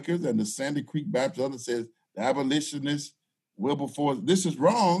Quakers and the Sandy Creek Baptist others says the abolitionists will before. This is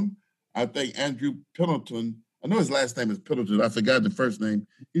wrong. I think Andrew Pendleton, I know his last name is Pendleton, I forgot the first name.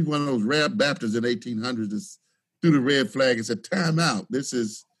 He's one of those rare Baptists in the 1800s that threw the red flag and said, time out. This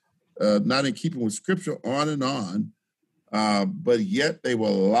is not in keeping with scripture, on and on. But yet they were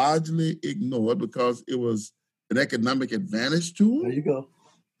largely ignored because it was an economic advantage to them. There you go.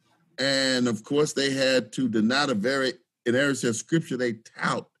 And of course, they had to deny the very inerrancy of scripture they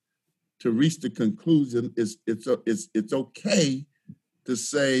tout to reach the conclusion it's okay to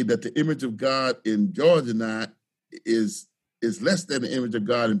say that the image of God in George and I is less than the image of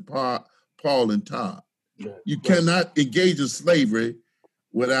God in Paul and Todd. Yeah. You cannot engage in slavery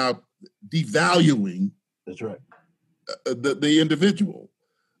without devaluing. That's right. The individual,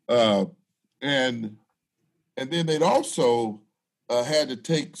 and then they'd also had to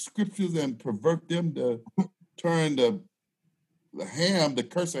take scriptures and pervert them to turn the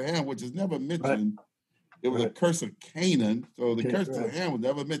curse of Ham, which is never mentioned. Right. It was a curse of Canaan, so the curse of Ham was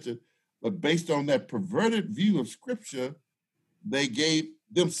never mentioned. But based on that perverted view of scripture, they gave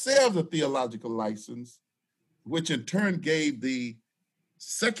themselves a theological license, which in turn gave the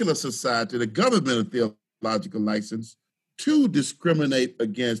secular society, the government of theological license to discriminate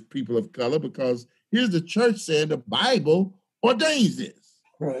against people of color, because here's the church saying the Bible ordains this.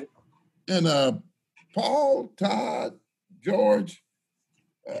 Right. And Paul, Todd, George,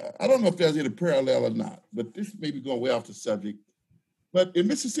 I don't know if there's any parallel or not, but this may be going way off the subject. But in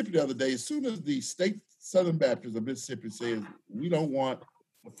Mississippi the other day, as soon as the state Southern Baptist of Mississippi says, we don't want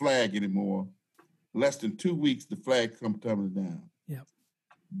the flag anymore, less than 2 weeks, the flag comes tumbling down. Yep.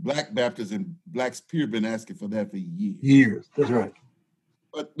 Black Baptists and Blacks period been asking for that for years. Years, that's right.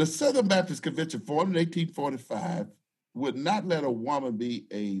 But the Southern Baptist Convention formed in 1845 would not let a woman be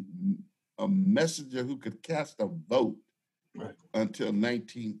a messenger who could cast a vote until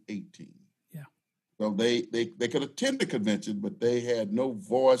 1918. Yeah. So they could attend the convention, but they had no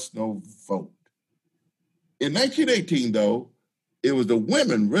voice, no vote. In 1918, though, it was the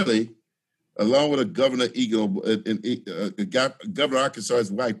women really, along with Governor Eagle, Governor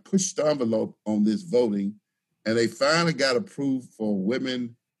Arkansas's wife, pushed the envelope on this voting, and they finally got approved for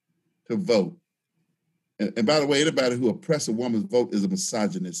women to vote. And by the way, anybody who oppresses a woman's vote is a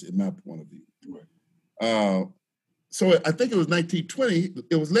misogynist, in my point of view. Right. So I think it was 1920.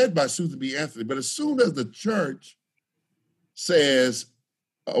 It was led by Susan B. Anthony. But as soon as the church says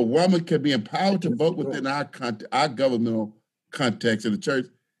a woman can be empowered to vote within our governmental context in the church,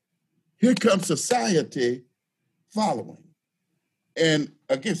 here comes society following. And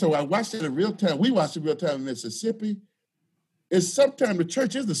again, so I watched it in real time. We watched it in real time in Mississippi. It's sometimes the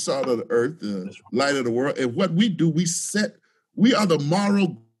church is the salt of the earth, the light of the world. And what we do, we are the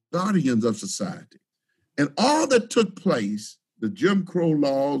moral guardians of society. And all that took place, the Jim Crow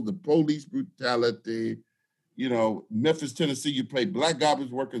laws, the police brutality, Memphis, Tennessee, you pay black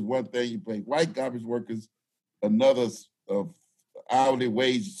garbage workers one thing, you pay white garbage workers another hourly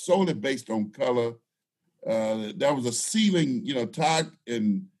wage solely based on color. There was a ceiling, Todd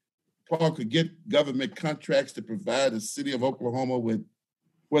and Paul could get government contracts to provide the city of Oklahoma with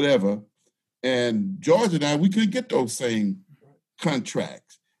whatever. And George and I, we couldn't get those same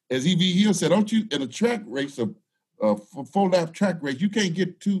contracts. As E.V. Hill said, don't you, in a track race, a 4-lap track race, you can't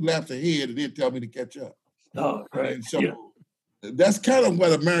get 2 laps ahead and then tell me to catch up. Oh, right. And so that's kind of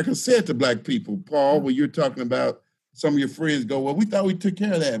what America said to black people, Paul, when you're talking about some of your friends go, well, we thought we took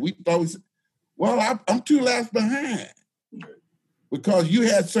care of that. We thought I'm 2 laps behind. Because you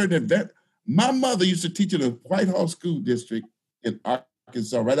had certain events. My mother used to teach in a Whitehall school district in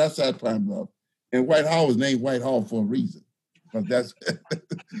Arkansas, right outside Pine Bluff. And Whitehall was named Whitehall for a reason. Because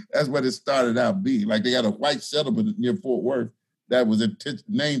that's what it started out being. Like they had a white settlement near Fort Worth that was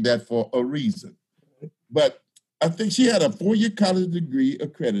named that for a reason. But I think she had a 4-year college degree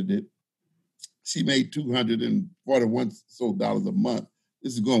accredited. She made $241 a month.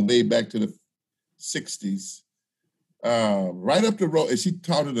 This is going way back to the 60s. Right up the road, and she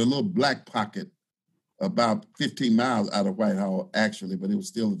taught in a little black pocket about 15 miles out of Whitehall, actually, but it was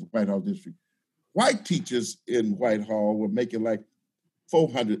still in the Whitehall district. White teachers in Whitehall were making like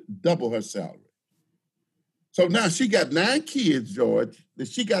 $400, double her salary. So now she got 9 kids, George, that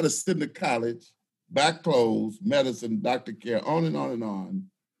she got to send to college, buy clothes, medicine, doctor care, on and on and on,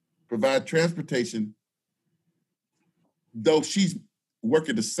 provide transportation, though she's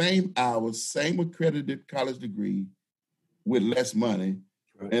working the same hours, same accredited college degree, with less money,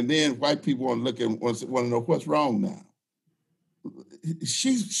 right. And then white people want to know what's wrong now.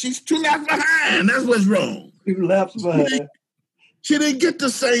 She's 2 laps behind. That's what's wrong. 2 laps behind. She didn't get the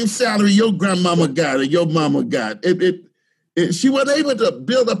same salary your grandmama got or your mama got. She wasn't able to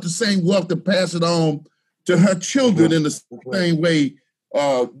build up the same wealth to pass it on to her children in the same way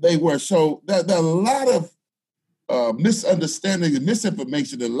they were. So there are a lot of misunderstanding and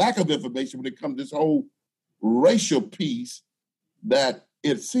misinformation and lack of information when it comes to this whole racial piece, that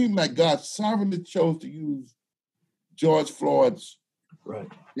it seemed like God sovereignly chose to use George Floyd's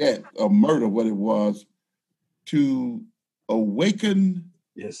murder, what it was, to awaken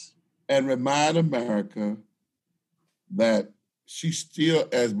and remind America that she still,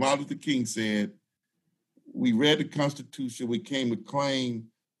 as Martin Luther King said, we read the Constitution, we came to claim,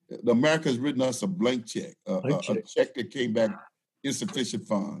 America's written us a blank check, a check that came back insufficient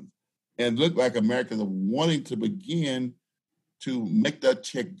funds. And looked like Americans are wanting to begin to make that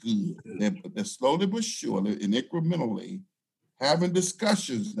check good. They're slowly but surely and incrementally having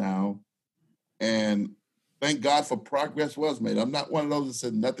discussions now, and thank God for progress was made. I'm not one of those that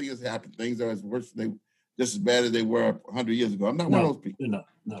said nothing has happened. Things are as worse, just as bad as they were 100 years ago. I'm not one of those people.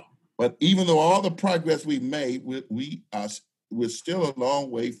 No. But even though all the progress we made, we're still a long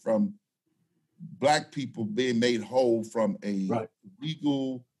way from Black people being made whole from a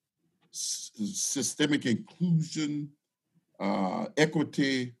legal, systemic inclusion,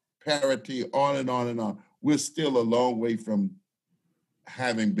 equity, parity, on and on and on. We're still a long way from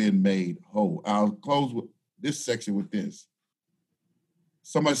having been made whole. I'll close with this section with this.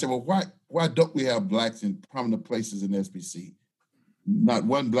 Somebody said, well, why don't we have blacks in prominent places in SBC? Not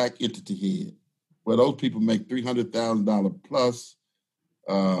one black entity head. Well, those people make $300,000 plus,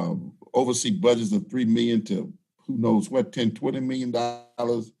 oversee budgets of $3 million to who knows what, $10, $20 million.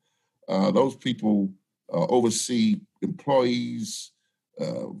 Those people oversee employees,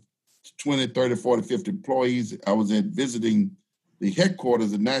 20, 30, 40, 50 employees. I was visiting the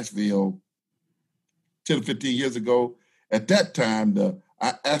headquarters in Nashville 10 or 15 years ago. At that time,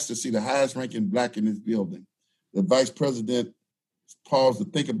 I asked to see the highest ranking black in this building. The vice president paused to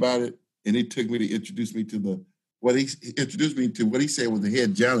think about it, and he took me to introduce me to what he said was the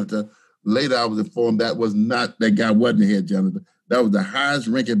head janitor. Later, I was informed that guy wasn't the head janitor. That was the highest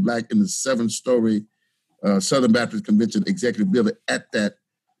ranking black in the 7-story Southern Baptist Convention executive building at that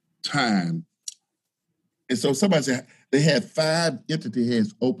time. And so somebody said they had 5 entity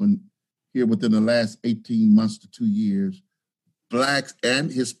heads open here within the last 18 months to 2 years. Blacks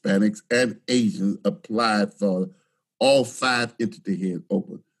and Hispanics and Asians applied for all 5 entity heads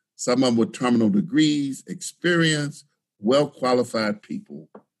open. Some of them with terminal degrees, experience, well-qualified people.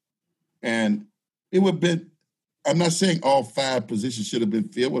 And it would have been, I'm not saying all 5 positions should have been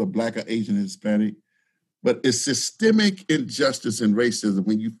filled with a black or Asian or Hispanic, but it's systemic injustice and racism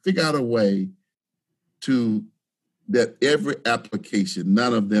when you figure out a way to that every application,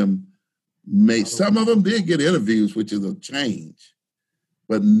 none of them some of them did get interviews, which is a change,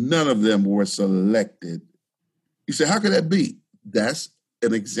 but none of them were selected. You say, how could that be? That's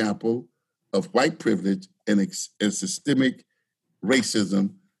an example of white privilege and systemic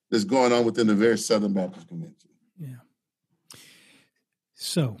racism that's going on within the very Southern Baptist Convention. Yeah.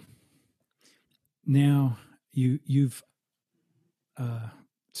 So now you've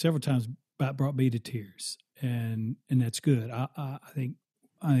several times brought me to tears, and that's good. I think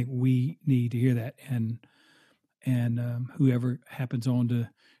we need to hear that, and whoever happens on to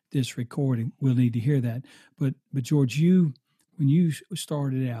this recording will need to hear that. But George, when you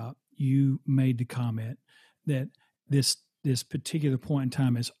started out, you made the comment that this particular point in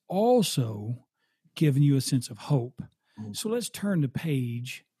time has also given you a sense of hope. Mm-hmm. So let's turn the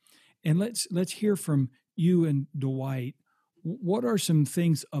page, and let's hear from you and Dwight. What are some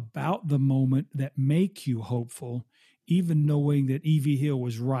things about the moment that make you hopeful? Even knowing that E.V. Hill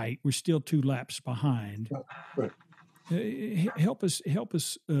was right, we're still 2 laps behind. Right. Help us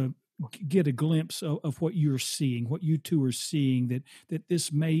get a glimpse of what you're seeing, what you two are seeing, that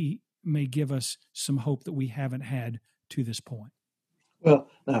this may give us some hope that we haven't had to this point. Well,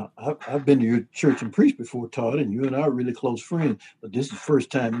 now, I've been to your church and preached before, Todd, and you and I are really close friends, but this is the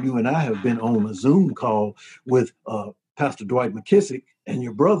first time you and I have been on a Zoom call with Pastor Dwight McKissick and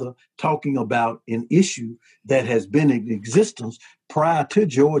your brother talking about an issue that has been in existence prior to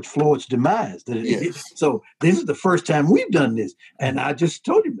George Floyd's demise. Yes. So this is the first time we've done this. And I just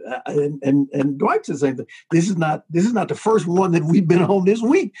told him, and Dwight said the same thing. This is not the first one that we've been on this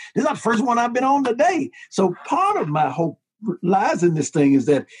week. This is not the first one I've been on today. So part of my hope lies in this thing is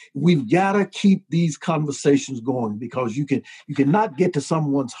that we've got to keep these conversations going, because you cannot get to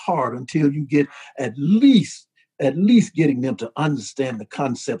someone's heart until you get at least getting them to understand the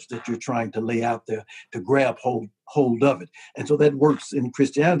concepts that you're trying to lay out there, to grab hold of it. And so that works in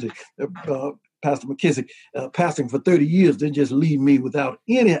Christianity. Pastor McKissick, pastoring for 30 years, didn't just leave me without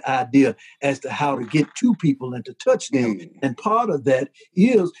any idea as to how to get to people and to touch them. And part of that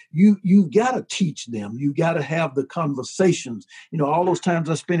is you got to teach them. You got to have the conversations. All those times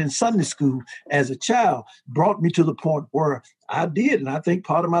I spent in Sunday school as a child brought me to the point where I did. And I think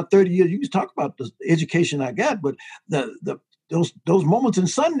part of my 30 years, you can talk about the education I got, but those moments in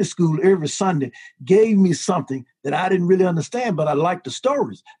Sunday school every Sunday gave me something that I didn't really understand, but I liked the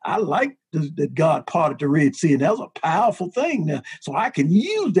stories. I liked that God parted the Red Sea, and that was a powerful thing now. So I can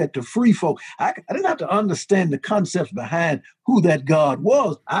use that to free folk. I didn't have to understand the concepts behind who that God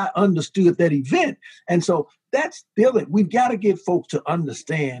was. I understood that event. And so that's still it. We've got to get folks to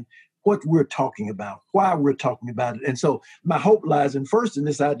understand what we're talking about, why we're talking about it. And so my hope lies in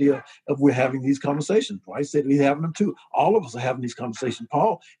this idea of we're having these conversations. Dwight said we're having them too. All of us are having these conversations.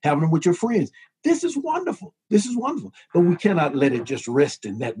 Paul, having them with your friends. This is wonderful. This is wonderful. But we cannot let it just rest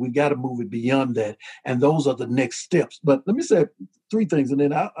in that. We've got to move it beyond that. And those are the next steps. But let me say 3 things, and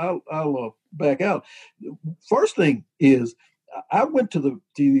then I'll back out. First thing is, I went to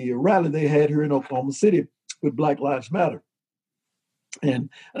the rally they had here in Oklahoma City with Black Lives Matter. And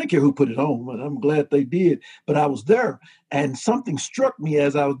I didn't care who put it on, but I'm glad they did. But I was there, and something struck me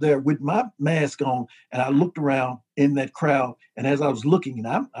as I was there with my mask on, and I looked around in that crowd. And as I was looking,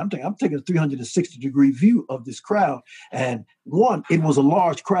 and I'm taking a 360-degree view of this crowd. And one, it was a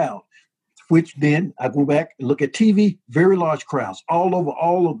large crowd, which then I go back and look at TV, very large crowds all over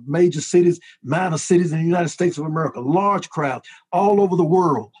all of major cities, minor cities in the United States of America, large crowds all over the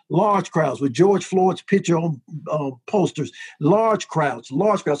world, large crowds with George Floyd's picture on posters, large crowds.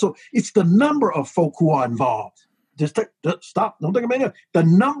 So it's the number of folk who are involved. Stop. Don't think about it. The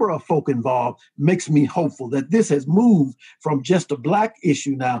number of folk involved makes me hopeful that this has moved from just a Black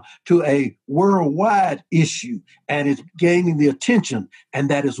issue now to a worldwide issue, and it's gaining the attention, and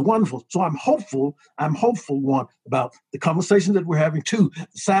that is wonderful. So I'm hopeful, one, about the conversation that we're having, two, the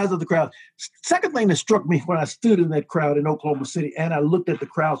size of the crowd. Second thing that struck me when I stood in that crowd in Oklahoma City and I looked at the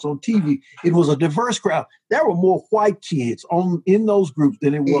crowds on TV, it was a diverse crowd. There were more white kids in those groups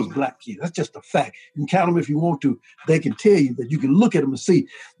than it was Black kids. That's just a fact. You can count them if you want to. They can tell you that you can look at them and see.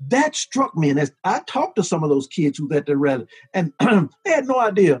 That struck me. And as I talked to some of those kids who at their rally, and they had no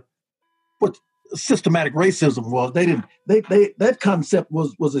idea what systematic racism was. That concept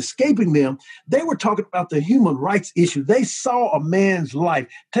was escaping them. They were talking about the human rights issue. They saw a man's life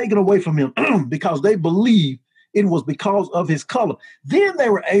taken away from him because they believed it was because of his color. Then they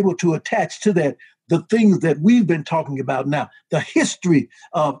were able to attach to that the things that we've been talking about now, the history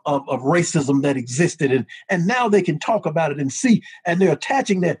of racism that existed. And now they can talk about it and see, and they're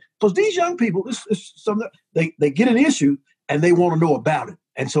attaching that. Because these young people, they get an issue and they want to know about it.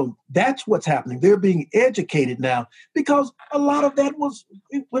 And so that's what's happening. They're being educated now because a lot of that was,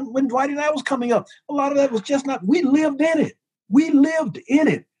 when Dwight and I was coming up, a lot of that was just not, we lived in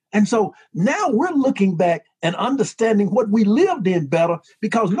it. And so now we're looking back and understanding what we lived in better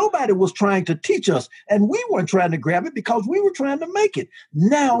because nobody was trying to teach us and we weren't trying to grab it because we were trying to make it.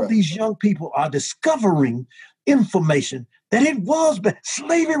 Now These young people are discovering information that it was bad.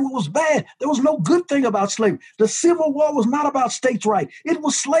 Slavery was bad. There was no good thing about slavery. The Civil War was not about states' rights. It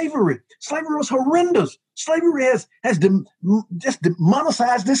was slavery. Slavery was horrendous. Slavery has just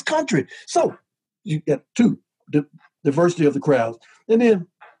demonetized this country. So you got two, the diversity of the crowds. And then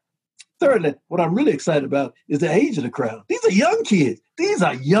thirdly, what I'm really excited about is the age of the crowd. These are young kids. These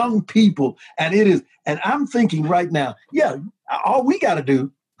are young people. And I'm thinking right now, all we got to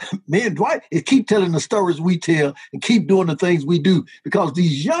do, me and Dwight, is keep telling the stories we tell and keep doing the things we do because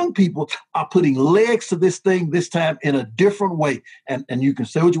these young people are putting legs to this thing this time in a different way. And you can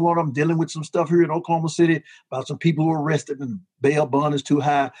say what you want. I'm dealing with some stuff here in Oklahoma City about some people who are arrested and bail bond is too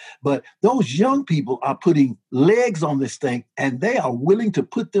high. But those young people are putting legs on this thing and they are willing to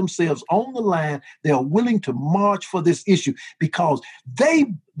put themselves on the line. They are willing to march for this issue because they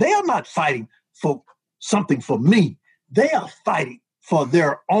are not fighting for something for me. They are fighting for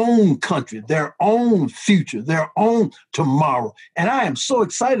their own country, their own future, their own tomorrow. And I am so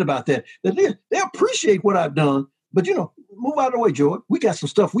excited about that they appreciate what I've done. But, move out of the way, George. We got some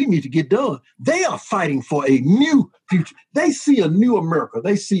stuff we need to get done. They are fighting for a new future. They see a new America.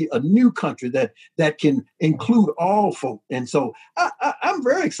 They see a new country that can include all folk. And so I'm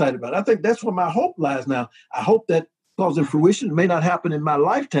very excited about it. I think that's where my hope lies now. I hope that falls in fruition. It may not happen in my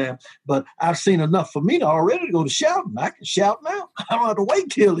lifetime, but I've seen enough for me to already go to shouting. I can shout now. I don't have to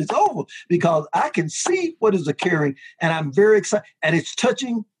wait till it's over because I can see what is occurring, and I'm very excited. And it's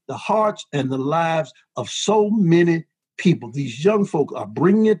touching the hearts and the lives of so many people. These young folk are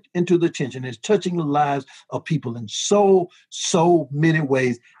bringing it into the attention. It's touching the lives of people in so many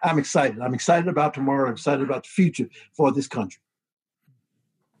ways. I'm excited. I'm excited about tomorrow. I'm excited about the future for this country.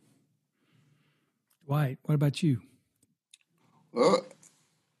 Dwight, what about you? Well,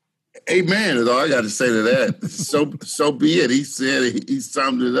 amen is all I got to say to that. So be it. He said it, he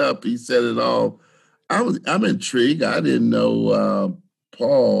summed it up. He said it all. I'm intrigued. I didn't know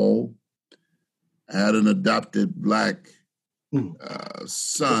Paul had an adopted Black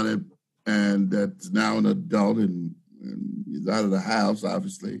son and that's now an adult and he's out of the house,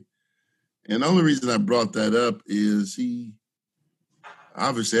 obviously. And the only reason I brought that up is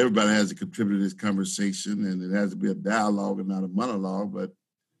obviously everybody has to contribute to this conversation and it has to be a dialogue and not a monologue, but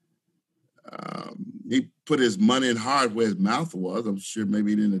he put his money and heart where his mouth was. I'm sure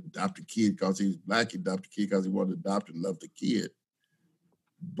maybe he didn't adopt a kid because he was Black. He adopted a kid because he wanted to adopt and love the kid.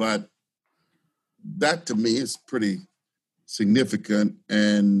 But that to me is pretty significant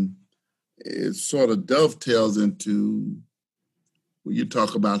and it sort of dovetails into when you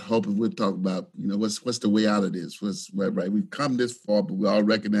talk about hope and we'll talk about, what's the way out of this? Right? We've come this far, but we all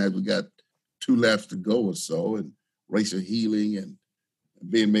recognize we got 2 laps to go or so, and racial healing and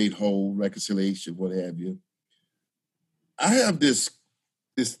being made whole, reconciliation, what have you. I have this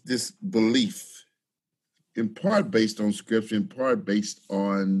this belief, in part based on scripture, in part based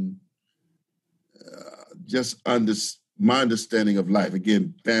on my understanding of life.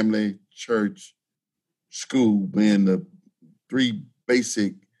 Again, family, church, school being the three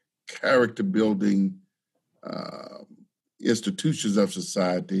basic character building institutions of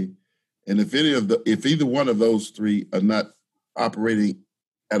society. And if either one of those three are not operating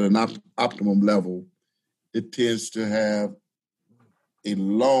at an optimum level, it tends to have a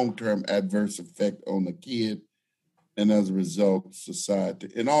long-term adverse effect on the kid, and as a result,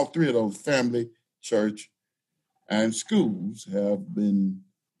 society. And all three of those, family, church, and schools, have been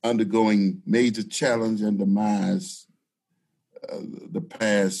undergoing major challenge and demise the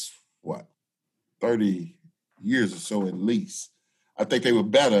past, 30 years or so at least. I think they were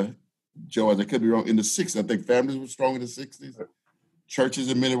better, Joe, as I could be wrong, in the 60s. I think families were strong in the 60s.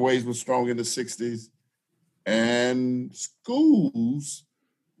 Churches in many ways were strong in the 60s. And schools,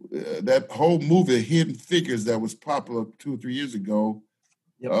 that whole movie, Hidden Figures, that was popular 2 or 3 years ago,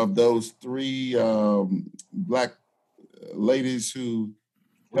 of those three Black ladies who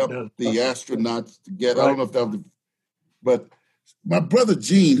helped the astronauts to get, I don't know if that was, but my brother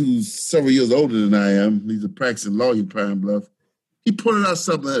Gene, who's several years older than I am, he's a practicing lawyer in Pine Bluff, he pointed out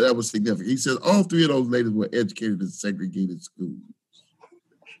something that was significant. He said all three of those ladies were educated in segregated schools.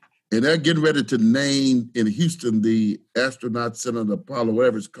 And they're getting ready to name in Houston the Astronaut Center, the Apollo,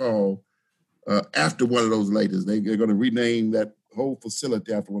 whatever it's called, after one of those ladies. They're going to rename that whole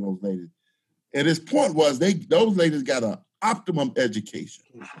facility after one of those ladies. And his point was those ladies got an optimum education.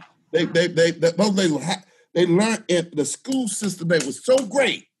 Those ladies they learned in the school system. They were so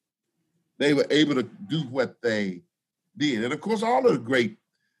great, they were able to do what they did. And of course, all of the great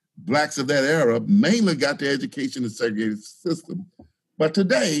Blacks of that era mainly got their education in the segregated system. But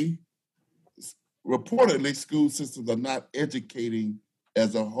today, reportedly, school systems are not educating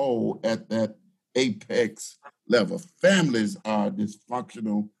as a whole at that apex level. Families are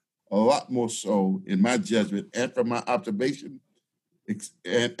dysfunctional, a lot more so, in my judgment, and from my observation,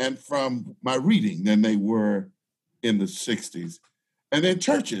 and from my reading, than they were in the 60s. And then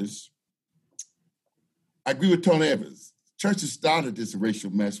churches, I agree with Tony Evans. Churches started this racial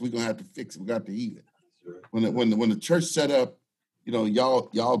mess. We're going to have to fix it. We got to heal it. Sure. When the church set up,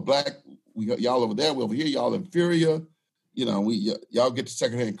 y'all Black, y'all over there, we're over here, y'all inferior. Y'all get the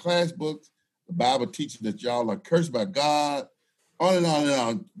secondhand class books. The Bible teaches that y'all are cursed by God. On and on and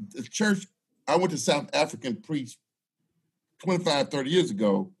on. The church, I went to South Africa and preached 25, 30 years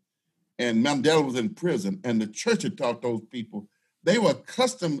ago, and Mandela was in prison, and the church had taught those people. They were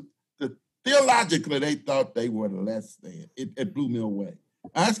accustomed to, theologically, they thought they were less than. It blew me away.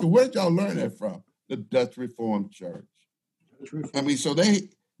 I asked them, where did y'all learn that from? The Dutch Reformed Church. I mean, so they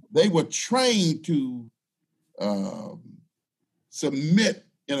were trained to submit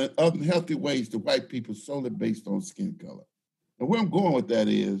in unhealthy ways to white people solely based on skin color. And where I'm going with that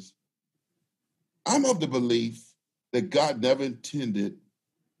is, I'm of the belief that God never intended,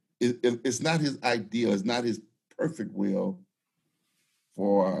 it's not his ideal, it's not his perfect will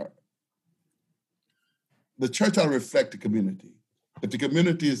for the church ought to reflect the community. If the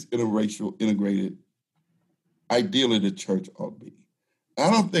community is interracial, integrated, ideally the church ought to be. I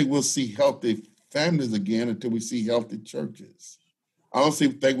don't think we'll see healthy families again until we see healthy churches. I don't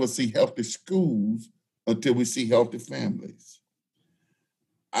think we'll see healthy schools until we see healthy families.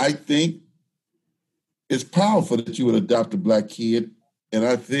 I think it's powerful that you would adopt a Black kid, and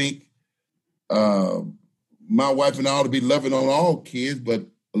I think my wife and I ought to be loving on all kids, but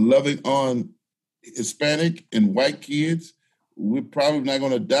loving on Hispanic and white kids, we're probably not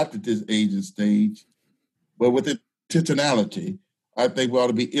going to adopt at this age and stage, but with intentionality, I think we ought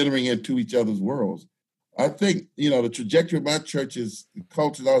to be entering into each other's worlds. I think, the trajectory of my church is the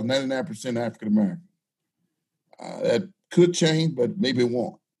culture is 99% African-American. That could change, but maybe it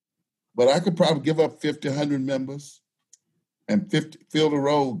won't. But I could probably give up 50, 100 members, and Field the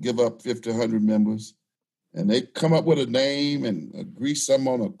Road give up 50, 100 members, and they come up with a name and agree some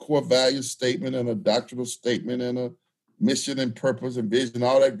on a core value statement and a doctrinal statement and a mission and purpose and vision,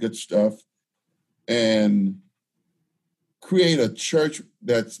 all that good stuff, and create a church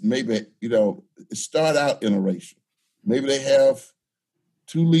that's maybe, start out interracial. Maybe they have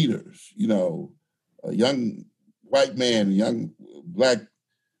two leaders, a young white man, a young Black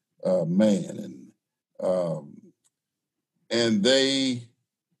man, and they,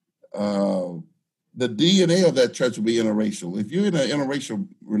 the DNA of that church will be interracial. If you're in an interracial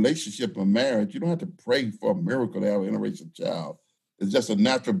relationship or marriage, you don't have to pray for a miracle to have an interracial child. It's just a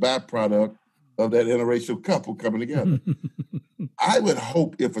natural byproduct of that interracial couple coming together. I would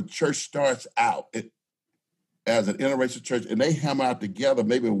hope if a church starts out, as an interracial church, and they hammer out together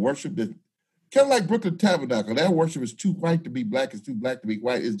maybe a worship that kind of like Brooklyn Tabernacle. Their worship is too white to be black, it's too black to be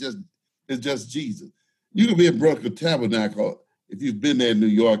white. It's just Jesus. You can be in Brooklyn Tabernacle if you've been there in New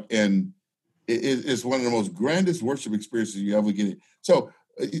York, and it's one of the most grandest worship experiences you ever get. So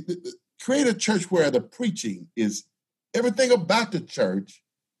create a church where the preaching is everything about the church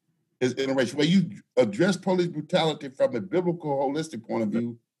is interracial, where you address police brutality from a biblical, holistic point of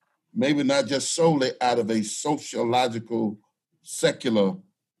view, maybe not just solely out of a sociological, secular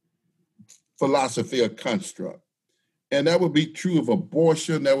philosophy or construct. And that would be true of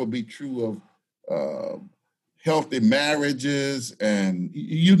abortion, that would be true of healthy marriages, and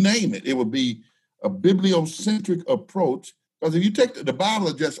you name it. It would be a bibliocentric approach, because if you take the Bible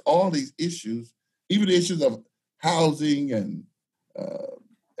address all these issues, even the issues of housing and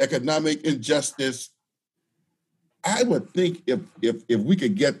economic injustice, I would think if we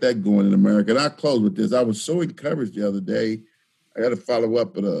could get that going in America, and I'll close with this. I was so encouraged the other day. I got to follow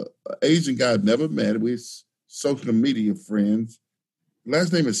up with an Asian guy I've never met. We're social media friends.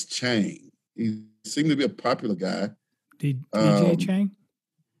 Last name is Chang. He seemed to be a popular guy. DJ Chang?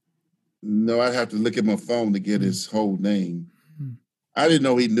 No, I'd have to look at my phone to get his whole name. I didn't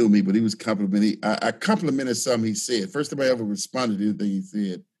know he knew me, but he was complimenting. I complimented something he said. First time I ever responded to anything he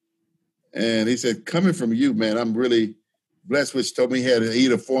said. And he said, coming from you, man, I'm really blessed, which told me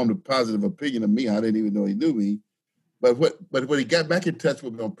he'd formed a positive opinion of me. I didn't even know he knew me. But when he got back in touch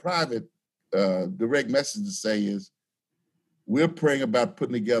with me on private, direct message to say is, we're praying about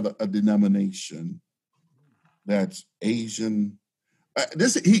putting together a denomination that's Asian.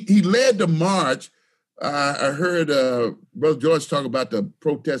 He led the march. I heard Brother George talk about the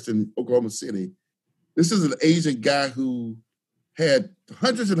protests in Oklahoma City. This is an Asian guy who had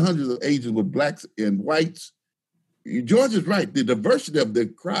hundreds and hundreds of Asians with blacks and whites. George is right. The diversity of the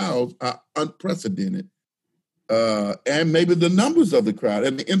crowds are unprecedented. And maybe the numbers of the crowd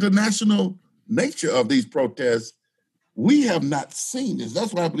and the international nature of these protests, we have not seen this.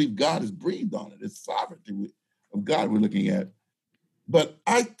 That's why I believe God has breathed on it. It's sovereignty of God we're looking at. But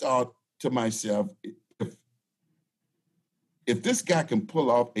I thought to myself, if this guy can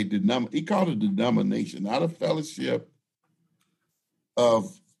pull off he called it a denomination, not a fellowship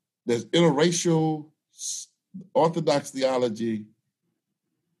of there's interracial Orthodox theology,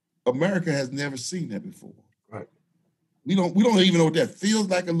 America has never seen that before. Right. We don't even know what that feels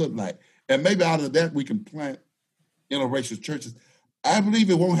like and look like. And maybe out of that we can plant interracial churches. I believe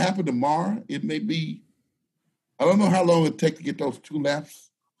it won't happen tomorrow. It may be, I don't know how long it'll take to get those two laps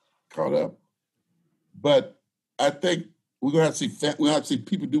caught up. But I think we're gonna have to see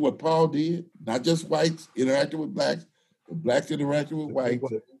people do what Paul did, not just whites interacting with blacks, but blacks interacting with whites.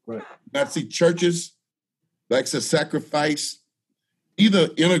 Right. Not see churches like to sacrifice, either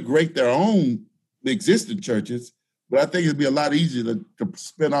integrate their own existing churches, but I think it'd be a lot easier to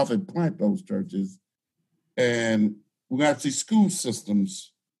spin off and plant those churches. And we're gonna have to see school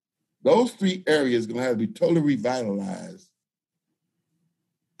systems. Those three areas are gonna have to be totally revitalized.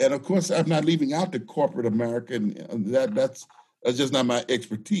 And of course, I'm not leaving out the corporate America, and that's just not my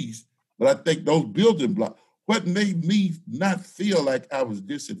expertise. But I think those building blocks, what made me not feel like I was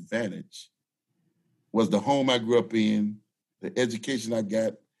disadvantaged was the home I grew up in, the education I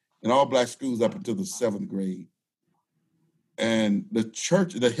got in all black schools up until the 7th grade. And the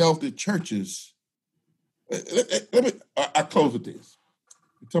church, the healthy churches. I close with this.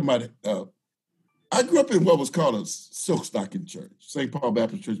 We're talking about I grew up in what was called a silk stocking church, St. Paul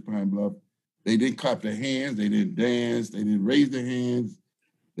Baptist Church, Pine Bluff. They didn't clap their hands, they didn't dance, they didn't raise their hands,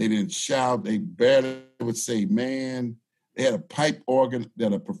 they didn't shout, they barely would say man. They had a pipe organ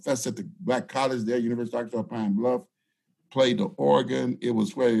that a professor at the Black College there, University of Arkansas, Pine Bluff, played the organ. It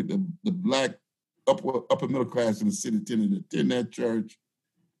was where the black upper middle class in the city tended to attend that church.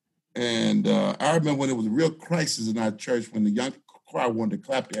 And I remember when it was a real crisis in our church when the young choir wanted to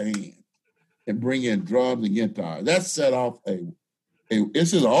clap their hands and bring in drums and guitar. That set off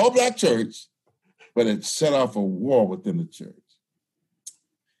it's an all-black church, but it set off a war within the church.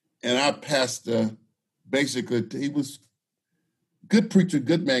 And our pastor, basically, he was good preacher,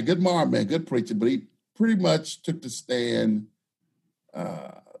 good man, good moral man, good preacher, but he pretty much took the stand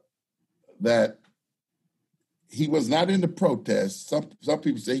that he was not into protest. Some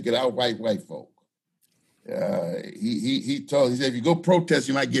people say he could out-white white folk. He said, if you go protest,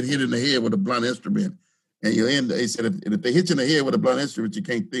 you might get hit in the head with a blunt instrument. And you end. He said, if they hit you in the head with a blunt instrument, you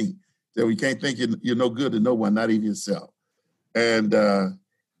can't think. So you can't think you're no good to no one, not even yourself. And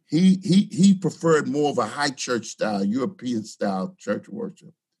he preferred more of a high church style, European style church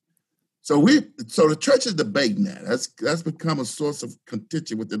worship. So the church is debating that. That's become a source of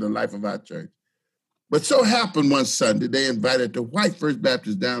contention within the life of our church. But so happened one Sunday, they invited the white First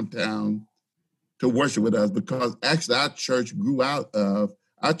Baptist downtown to worship with us, because actually our church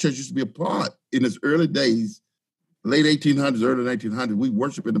used to be a part in its early days, late 1800s, early 1900s, we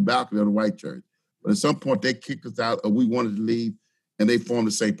worshiped in the balcony of the white church. But at some point they kicked us out, or we wanted to leave, and they formed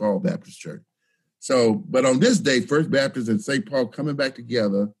the St. Paul Baptist Church. So, but on this day, First Baptist and St. Paul coming back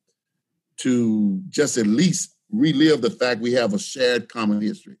together to just at least relive the fact we have a shared common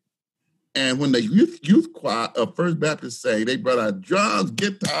history. And when the youth choir of First Baptist sang, they brought out drums,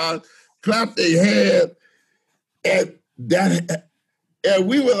 guitars, clapped their hands, and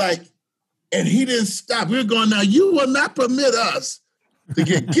we were like, and he didn't stop. We were going, now you will not permit us to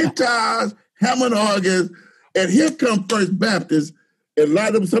get guitars, Hammond organs, and here come First Baptist. And a lot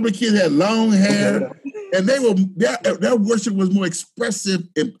of them, some of the kids had long hair, and their worship was more expressive.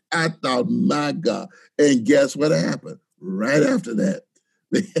 And I thought, my God. And guess what happened? Right after that,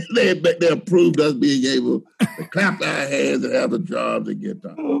 they approved us being able to clap our hands and have the drums and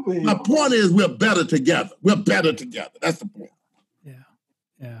guitar. My point is, we're better together. We're better together. That's the point.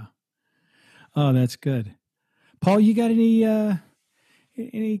 Yeah. Oh, that's good. Paul, you got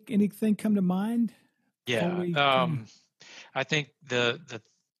anything come to mind? Yeah. I think the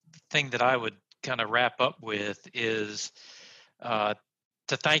thing that I would kind of wrap up with is to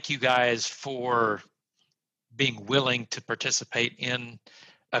thank you guys for being willing to participate in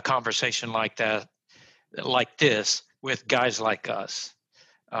a conversation like this, with guys like us.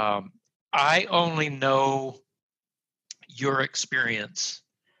 I only know your experience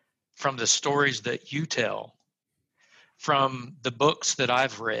from the stories that you tell, from the books that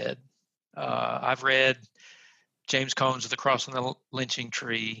I've read. I've read James Cone's The Cross and the Lynching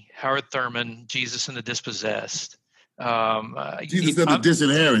Tree, Howard Thurman, Jesus and the Dispossessed. Jesus and the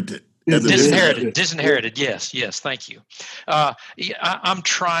Disinherited. Disinherited. Yes. Thank you. I'm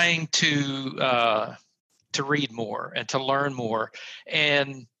trying to read more and to learn more,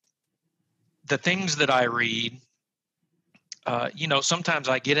 and the things that I read. Sometimes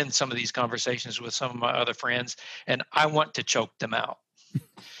I get in some of these conversations with some of my other friends, and I want to choke them out,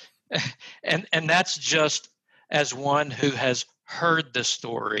 and that's just as one who has heard the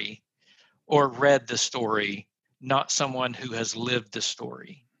story or read the story, not someone who has lived the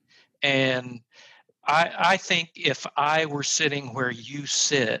story. And I think if I were sitting where you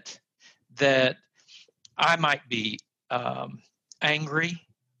sit, that I might be angry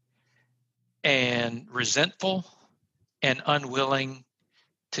and resentful and unwilling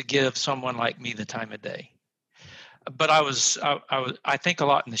to give someone like me the time of day. But I think a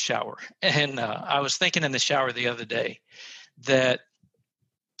lot in the shower, and I was thinking in the shower the other day that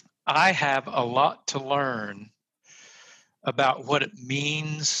I have a lot to learn about what it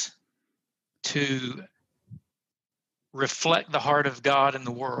means to reflect the heart of God in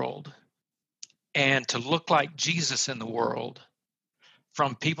the world and to look like Jesus in the world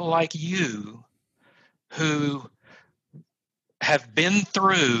from people like you who have been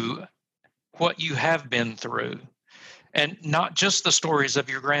through what you have been through. And not just the stories of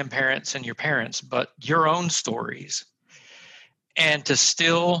your grandparents and your parents, but your own stories. And to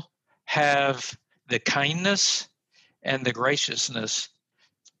still have the kindness and the graciousness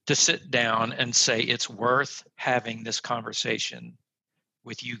to sit down and say, it's worth having this conversation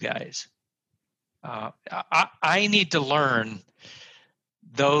with you guys. I need to learn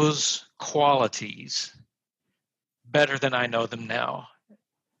those qualities better than I know them now.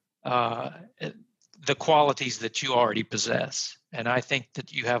 The qualities that you already possess. And I think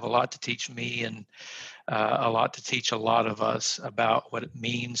that you have a lot to teach me and a lot to teach a lot of us about what it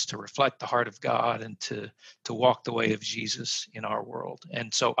means to reflect the heart of God and to walk the way of Jesus in our world.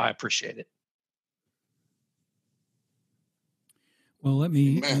 And so I appreciate it. Well, let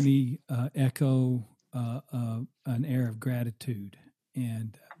me echo an air of gratitude.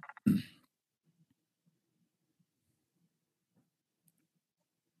 And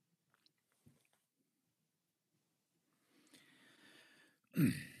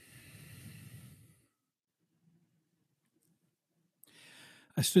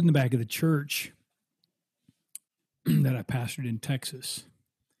I stood in the back of the church that I pastored in Texas.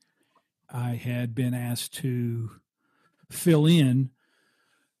 I had been asked to fill in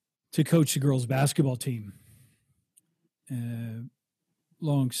to coach the girls' basketball team.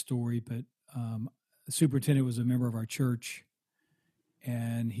 Long story, but the superintendent was a member of our church,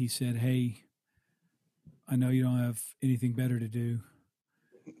 and he said, "Hey, I know you don't have anything better to do.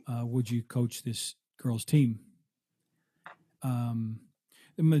 Would you coach this girls' team?"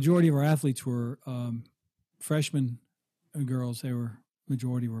 The majority of our athletes were freshmen girls.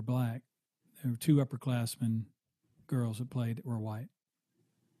 Majority were black. There were two upperclassmen girls that played that were white.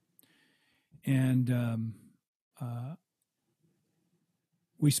 And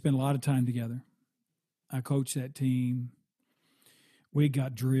we spent a lot of time together. I coached that team. We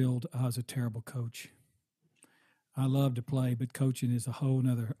got drilled. I was a terrible coach. I love to play, but coaching is a whole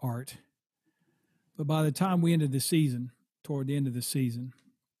nother art. But by the time we ended the season, toward the end of the season,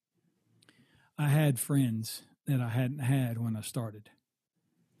 I had friends that I hadn't had when I started.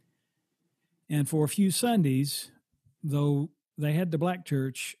 And for a few Sundays, though they had the black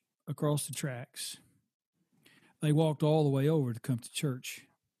church across the tracks, they walked all the way over to come to church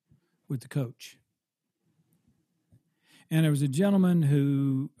with the coach. And there was a gentleman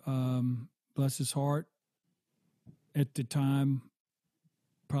who, bless his heart, at the time,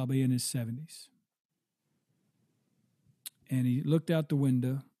 probably in his 70s. And he looked out the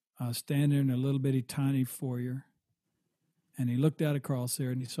window. I was standing in a little bitty tiny foyer. And he looked out across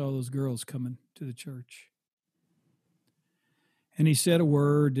there and he saw those girls coming to the church. And he said a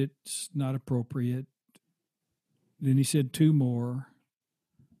word that's not appropriate. Then he said two more.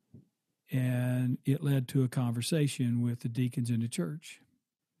 And it led to a conversation with the deacons in the church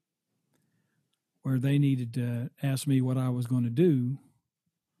where they needed to ask me what I was going to do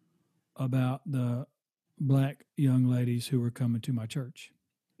about the black young ladies who were coming to my church.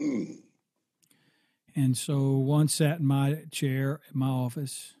 And so one sat in my chair at my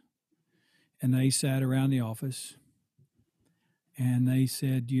office, and they sat around the office, and they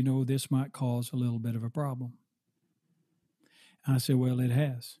said, you know, this might cause a little bit of a problem. I said, well, it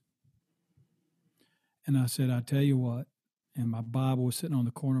has. And I said, I tell you what, and my Bible was sitting on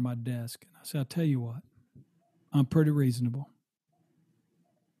the corner of my desk. And I said, I tell you what, I'm pretty reasonable.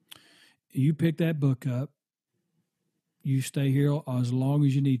 You pick that book up. You stay here as long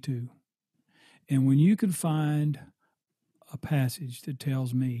as you need to. And when you can find a passage that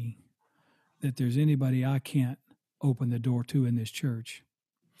tells me that there's anybody I can't open the door to in this church,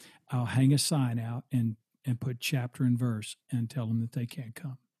 I'll hang a sign out and put chapter and verse and tell them that they can't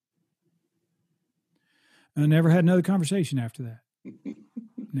come. I never had another conversation after that.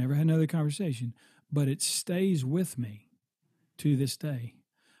 Never had another conversation, but it stays with me to this day.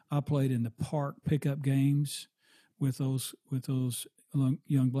 I played in the park pickup games with those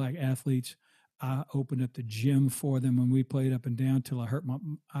young black athletes. I opened up the gym for them when we played up and down till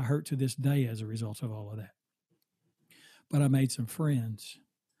I hurt to this day as a result of all of that. But I made some friends,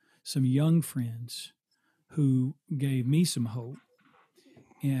 some young friends who gave me some hope.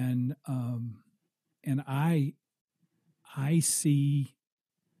 And I see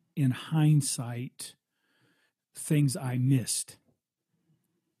in hindsight things I missed.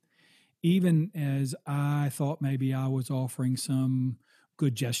 Even as I thought maybe I was offering some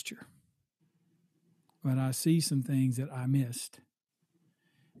good gesture. But I see some things that I missed.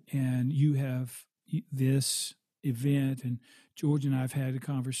 And you have this event, and George and I have had a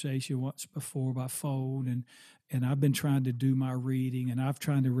conversation once before by phone, and I've been trying to do my reading, and I've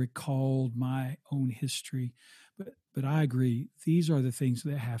tried to recall my own history. But I agree, these are the things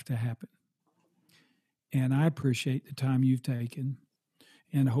that have to happen. And I appreciate the time you've taken.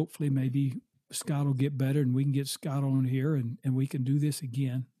 And hopefully maybe Scott will get better and we can get Scott on here and we can do this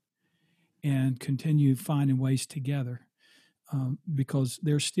again and continue finding ways together because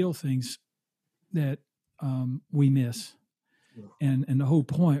there's still things that we miss. And the whole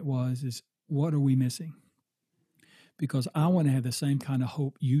point is what are we missing? Because I want to have the same kind of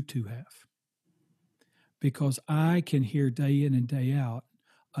hope you two have. Because I can hear day in and day out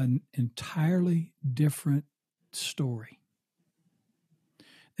an entirely different story.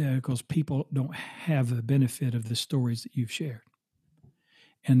 Because people don't have the benefit of the stories that you've shared.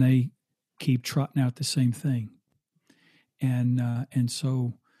 And they keep trotting out the same thing. And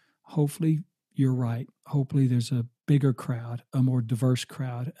so hopefully you're right. Hopefully there's a bigger crowd, a more diverse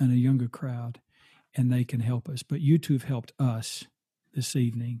crowd, and a younger crowd, and they can help us. But you two have helped us this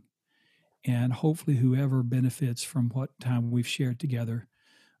evening. And hopefully whoever benefits from what time we've shared together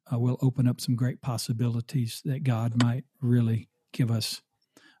will open up some great possibilities that God might really give us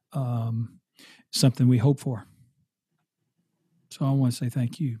something we hope for. So I want to say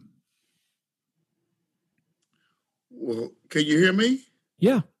thank you. Well, can you hear me?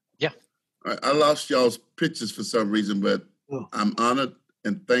 Yeah. Yeah. I lost y'all's pictures for some reason, but I'm honored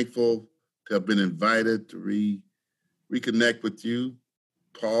and thankful to have been invited to reconnect with you,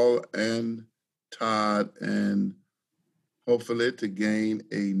 Paul and Todd, and hopefully to gain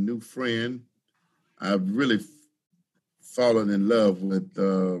a new friend. I've really fallen in love with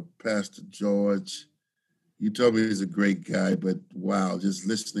Pastor George. You told me he's a great guy, but wow, just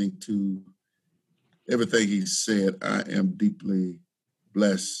listening to everything he said, I am deeply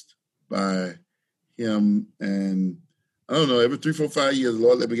blessed by him and I don't know, every 3, 4, 5 years,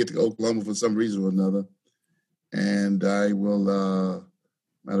 Lord, let me get to Oklahoma for some reason or another. And I will,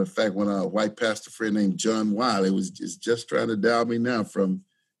 matter of fact, when a white pastor friend named John Wiley is just trying to dial me now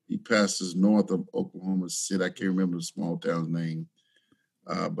he pastors north of Oklahoma City. I can't remember the small town's name.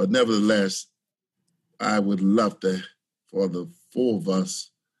 But nevertheless, I would love for the 4 of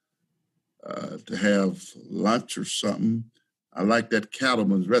us to have lunch or something. I like that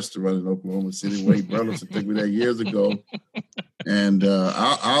Cattleman's restaurant in Oklahoma City. Wade Burleson took me there years ago. And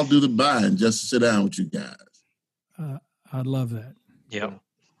I'll do the buying just to sit down with you guys. I'd love that. Yeah,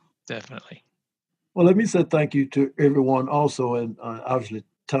 definitely. Well, let me say thank you to everyone also. And obviously,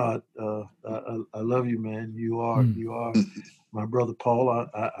 Todd, I love you, man. You are my brother, Paul.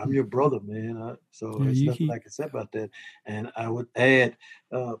 I'm your brother, man. There's nothing I can say about that. And I would add,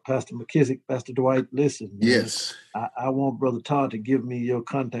 Pastor McKissick, Pastor Dwight, listen. Man, yes. I want Brother Todd to give me your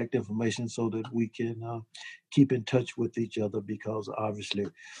contact information so that we can keep in touch with each other, because obviously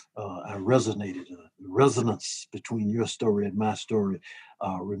I resonated. Resonance between your story and my story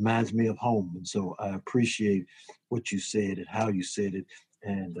reminds me of home. And so I appreciate what you said and how you said it.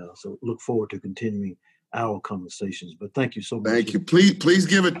 And so look forward to continuing our conversations. But thank you so much. Thank you. Please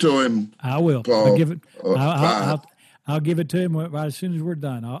give it to him. I will. Paul, I'll give it. I'll give it to him right as soon as we're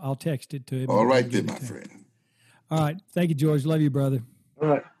done. I'll text it to him. All right, then, my friend. All right. Thank you, George. Love you, brother. All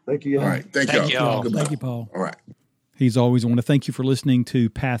right. Thank you. All right. Thank you all. Thank you, Paul. All right. As always, I want to thank you for listening to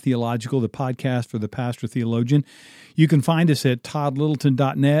Path Theological, the podcast for the pastor theologian. You can find us at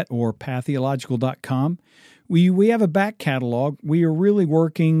toddlittleton.net or paththeological.com. We have a back catalog. We are really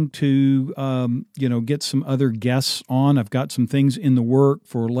working to get some other guests on. I've got some things in the work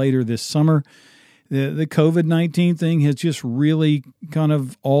for later this summer. The COVID-19 thing has just really kind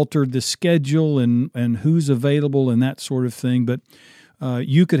of altered the schedule and who's available and that sort of thing. But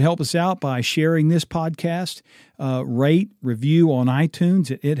you could help us out by sharing this podcast, rate, review on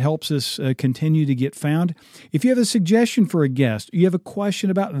iTunes. It helps us continue to get found. If you have a suggestion for a guest, you have a question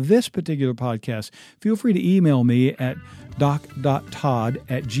about this particular podcast, feel free to email me at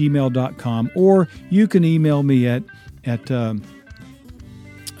doc.todd@gmail.com, or you can email me at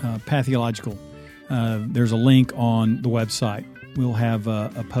Path Theological. There's a link on the website. We'll have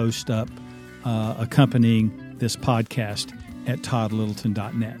a post up accompanying this podcast at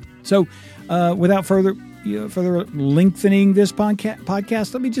toddlittleton.net. So without further lengthening this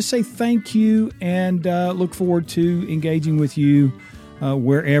podcast, let me just say thank you and look forward to engaging with you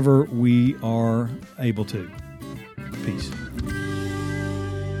wherever we are able to. Peace.